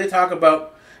happens here is they talk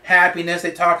about happiness.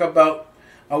 They talk about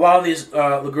a lot of these,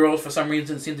 the girls for some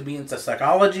reason seem to be into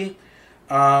psychology.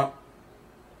 And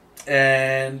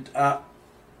a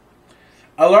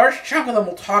large chunk of them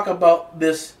will talk about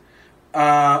this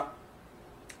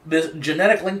this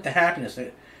genetic link to happiness.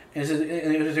 And it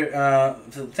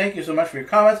says, thank you so much for your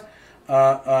comments.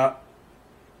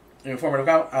 Informative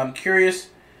comment. I'm curious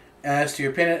as to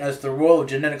your opinion as to the role of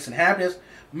genetics in happiness.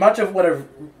 Much of what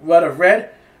I've read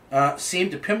seem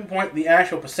to pinpoint the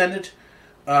actual percentage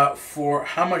for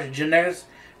how much genetics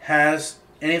has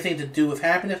anything to do with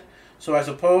happiness. So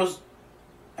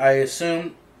I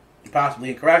assume, possibly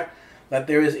incorrect, that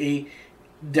there is a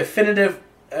definitive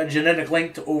a genetic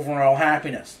link to overall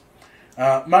happiness.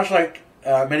 Much like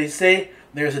many say,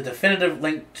 there's a definitive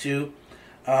link to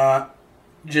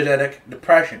genetic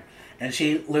depression. And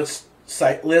she lists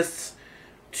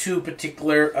two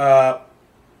particular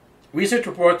research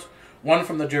reports, one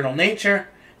from the journal Nature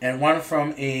and one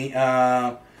from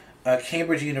a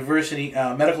Cambridge University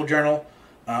medical journal,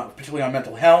 particularly on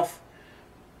mental health.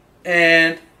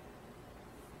 And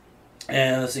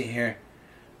let's see here.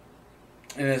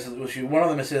 And one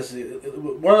of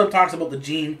them talks about the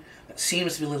gene that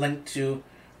seems to be linked to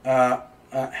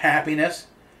happiness.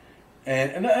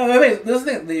 And this is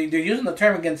the thing, they're using the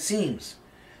term again, seems.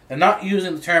 They're not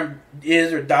using the term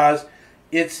is or does.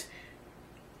 It's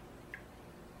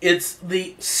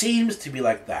the seems to be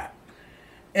like that.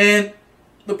 And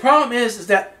the problem is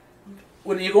that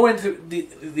when you go into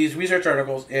these research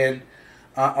articles, and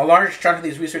a large chunk of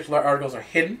these research articles are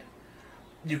hidden,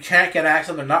 you can't get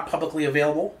access, they're not publicly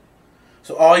available.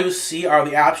 So all you see are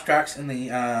the abstracts in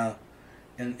the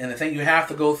thing. You have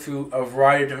to go through a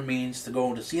variety of different means to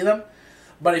go to see them.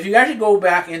 But if you actually go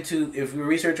back into, if you're a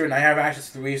researcher, and I have access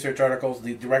to the research articles,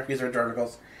 the direct research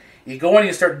articles, you go in and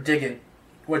you start digging,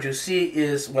 what you see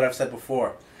is what I've said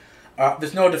before.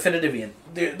 There's no definitive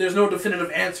there's no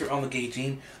definitive answer on the gay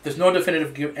gene. There's no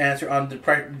definitive answer on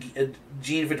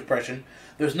gene for depression.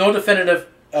 There's no definitive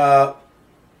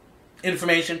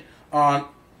information on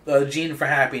the gene for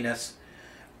happiness.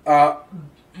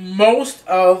 Most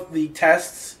of the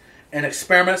tests and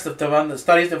experiments that they've done, the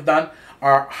studies they've done,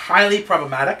 are highly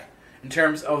problematic in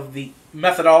terms of the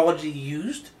methodology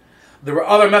used. There were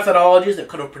other methodologies that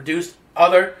could have produced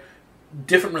other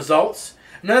different results.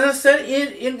 And as I said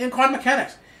in quantum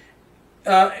mechanics,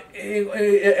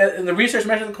 in the research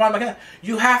mentioned in quantum mechanics,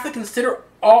 you have to consider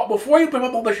all, before you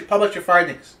publish your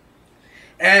findings,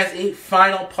 as a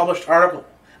final published article.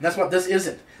 And that's what this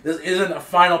isn't. This isn't a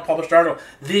final published article.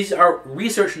 These are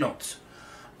research notes.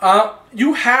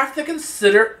 You have to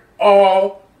consider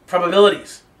all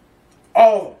probabilities.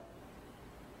 All of them.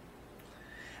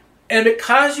 And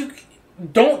because you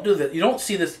don't do that, you don't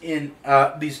see this in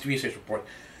these research reports,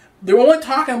 they're only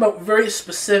talking about very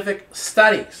specific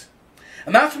studies.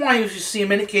 And that's why you see in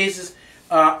many cases,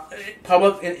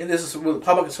 public, and this is what the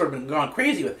public has sort of been gone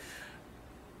crazy with.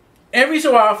 Every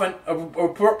so often, a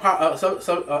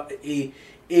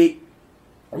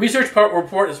research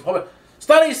report is published.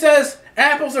 Study says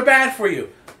apples are bad for you.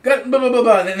 Blah, blah, blah,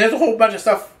 blah. And there's a whole bunch of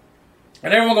stuff.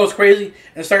 And everyone goes crazy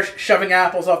and starts shoving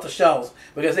apples off the shelves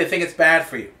because they think it's bad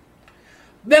for you.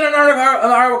 Then another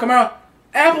article will come out,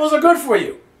 apples are good for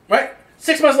you. Right?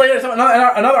 6 months later,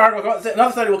 another article will come out,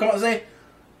 another study will come out and say,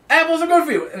 apples are good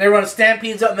for you. And everyone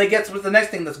stampedes up and they get what's the next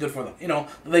thing that's good for them. You know,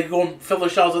 they go and fill the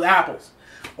shelves with apples.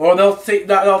 Or they'll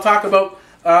talk about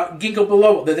ginkgo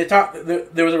biloba.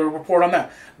 There was a report on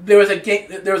that. There was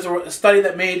a study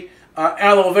that made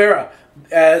aloe vera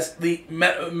as the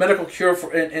medical cure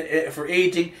for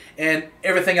aging and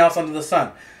everything else under the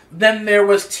sun. Then there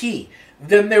was tea.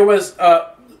 Then there was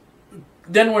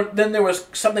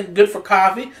something good for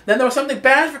coffee. Then there was something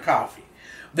bad for coffee.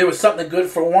 There was something good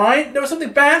for wine. There was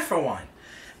something bad for wine.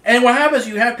 And what happens?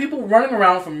 You have people running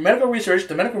around from medical research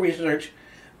to medical research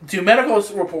to medical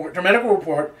report,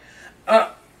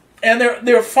 and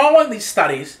they're following these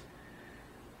studies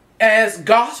as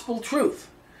gospel truth.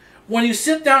 When you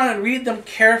sit down and read them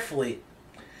carefully,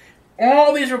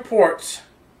 all these reports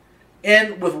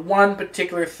end with one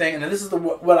particular thing, and this is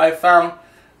what I found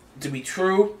to be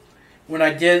true when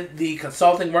I did the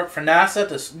consulting work for NASA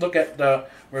to look at the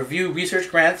review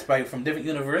research grants from different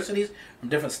universities, from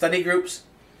different study groups,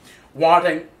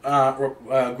 wanting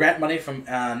grant money from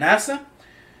NASA.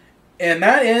 And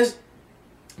that is,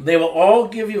 they will all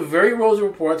give you very rosy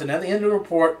reports, and at the end of the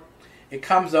report, it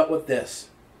comes up with this.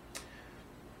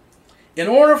 In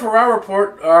order for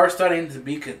our studying to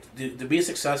be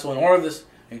successful, in order this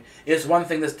is one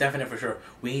thing that's definite for sure.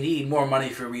 We need more money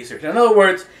for research. In other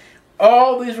words,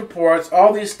 all these reports,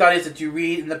 all these studies that you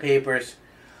read in the papers,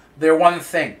 they're one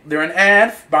thing. They're an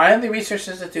ad by the research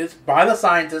institutes, by the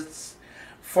scientists,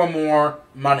 for more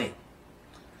money.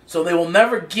 So they will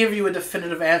never give you a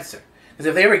definitive answer. Because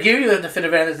if they ever give you a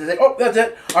definitive answer, they say, oh, that's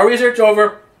it, our research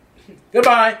over,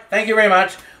 goodbye, thank you very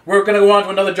much, we're going to go on to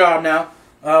another job now.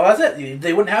 That's it.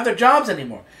 They wouldn't have their jobs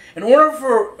anymore. In order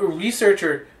for a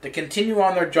researcher to continue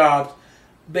on their jobs,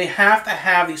 they have to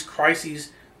have these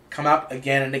crises come up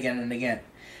again and again and again.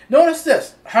 Notice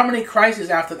this, how many crises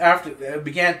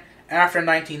began after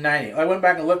 1990. I went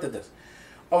back and looked at this.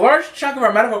 A large chunk of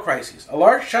our medical crises, a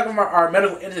large chunk of our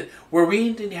medical institutes, where we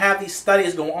need to have these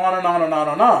studies go on and on and on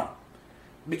and on,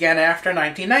 began after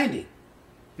 1990.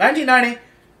 1990,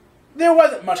 there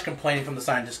wasn't much complaining from the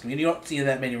scientific community. You don't see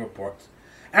that many reports.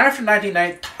 After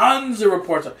 1990, tons of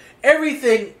reports of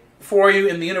everything for you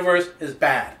in the universe is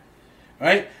bad,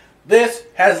 right? This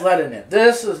has lead in it.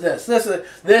 This is this.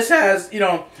 This has, you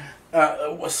know,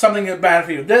 something that's bad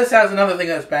for you. This has another thing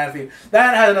that's bad for you.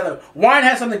 That has another. Wine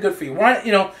has something good for you. Wine,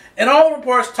 you know, and all the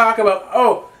reports talk about,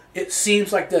 oh, it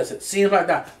seems like this. It seems like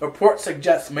that. Reports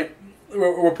suggest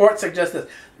this.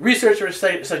 Researchers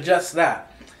suggest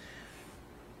that.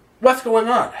 What's going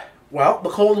on? Well, the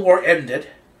Cold War ended.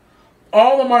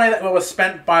 All the money that was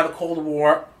spent by the Cold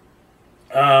War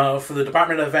for the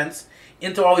Department of Defense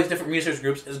into all these different research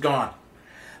groups is gone.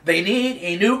 They need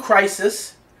a new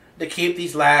crisis to keep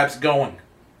these labs going.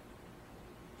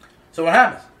 So what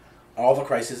happens? All the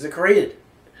crises are created.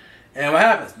 And what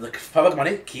happens? The public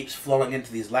money keeps flowing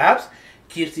into these labs,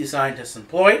 keeps these scientists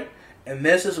employed, and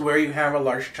this is where you have a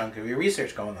large chunk of your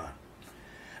research going on.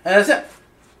 And that's it.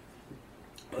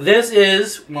 This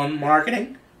is, one,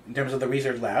 marketing, in terms of the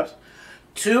research labs.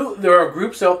 Two, there are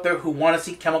groups out there who want to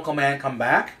see Chemical Man come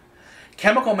back.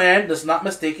 Chemical Man, let's not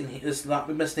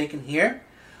be mistaken here,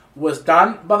 was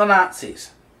done by the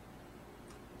Nazis.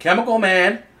 Chemical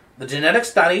Man, the genetic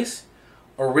studies,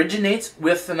 originates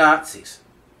with the Nazis.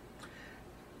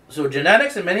 So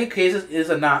genetics, in many cases, is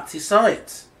a Nazi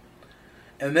science.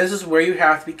 And this is where you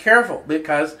have to be careful,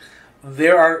 because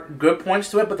there are good points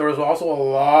to it, but there is also a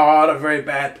lot of very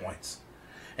bad points.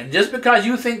 And just because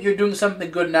you think you're doing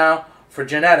something good now for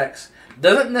genetics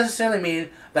doesn't necessarily mean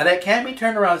that it can't be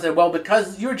turned around and said, well,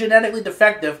 because you're genetically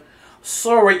defective,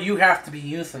 sorry, you have to be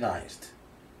euthanized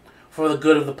for the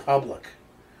good of the public.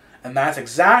 And that's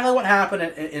exactly what happened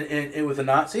with the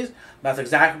Nazis. That's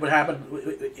exactly what happened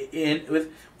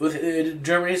with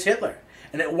Germany's Hitler.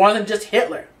 And it wasn't just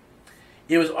Hitler.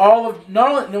 It was all of,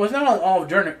 not only all of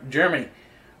Germany.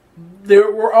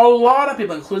 There were a lot of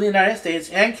people, including the United States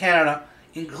and Canada,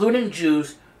 including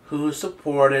Jews, who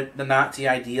supported the Nazi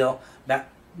ideal that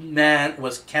man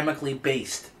was chemically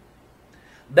based.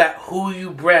 That who you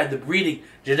bred, the breeding,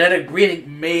 genetic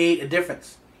breeding made a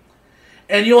difference.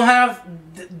 And you'll have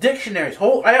dictionaries.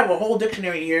 I have a whole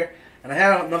dictionary here, and I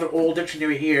have another old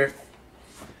dictionary here,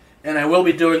 and I will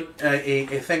be doing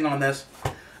a thing on this.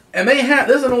 And they have,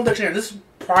 this is an old dictionary. This is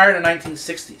prior to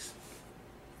 1960s.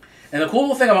 And the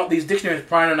cool thing about these dictionaries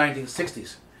prior to the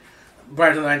 1960s,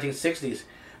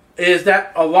 is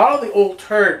that a lot of the old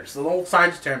terms, the old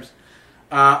science terms,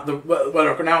 what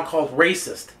are now called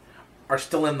racist, are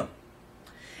still in them.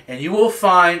 And you will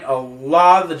find a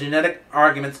lot of the genetic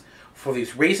arguments for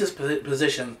these racist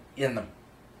positions in them.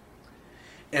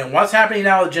 And what's happening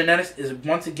now with genetics is,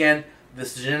 once again,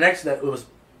 this genetics that was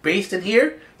based in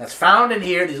here, that's found in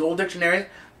here, these old dictionaries,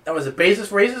 that was the basis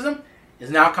for racism,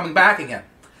 is now coming back again.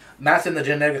 And that's in the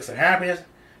genetics of happiness,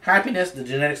 the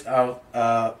genetics of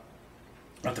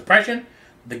depression,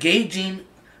 the gay gene.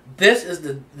 This is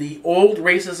the old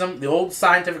racism, the old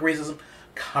scientific racism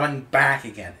coming back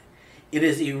again. It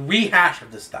is a rehash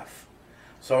of this stuff.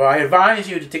 So I advise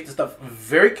you to take this stuff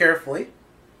very carefully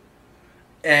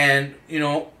and, you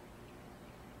know,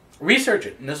 research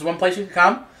it. And this is one place you can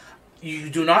come. You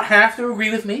do not have to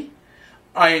agree with me.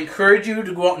 I encourage you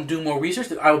to go out and do more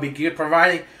research. I will be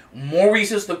providing more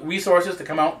resources to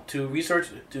come out to research,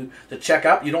 to check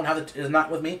up. You don't have to, it's not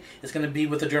with me. It's going to be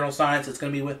with the journal Science. It's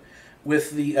going to be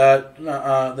with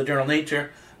the journal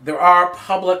Nature. There are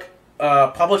public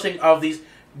publishing of these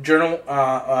journal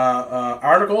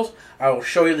articles. I will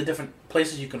show you the different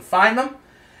places you can find them,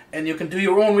 and you can do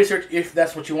your own research if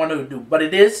that's what you want to do. But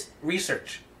it is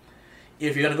research.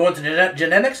 If you're going to go into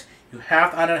genetics, you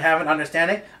have to have an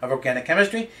understanding of organic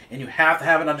chemistry, and you have to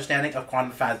have an understanding of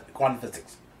quantum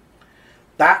physics.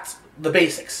 That's the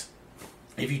basics.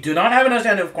 If you do not have an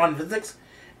understanding of quantum physics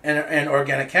and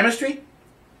organic chemistry,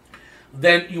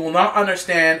 then you will not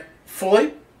understand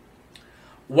fully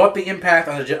what the impact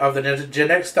of the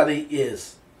genetic study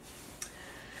is.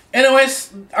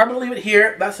 Anyways, I'm going to leave it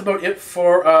here. That's about it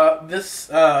for this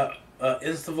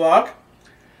Instavlog.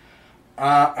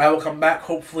 I will come back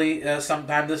hopefully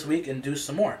sometime this week and do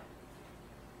some more.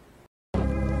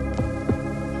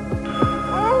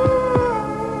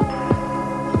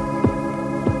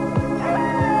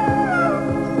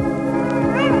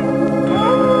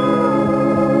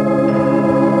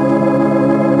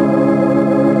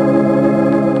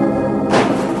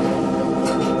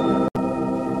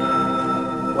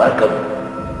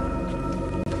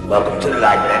 Welcome to the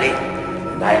library,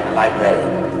 and I am the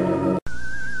librarian.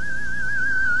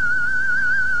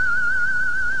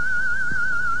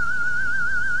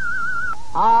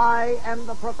 I am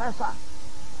the professor.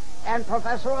 And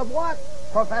professor of what?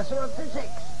 Professor of physics.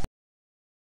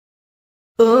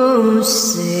 Oh,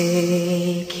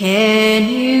 say, can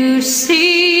you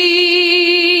see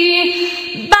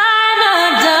by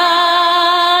the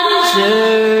dawn's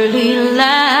early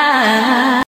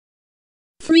light?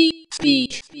 Free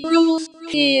speech rules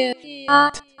here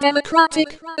at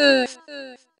Democratic Earth.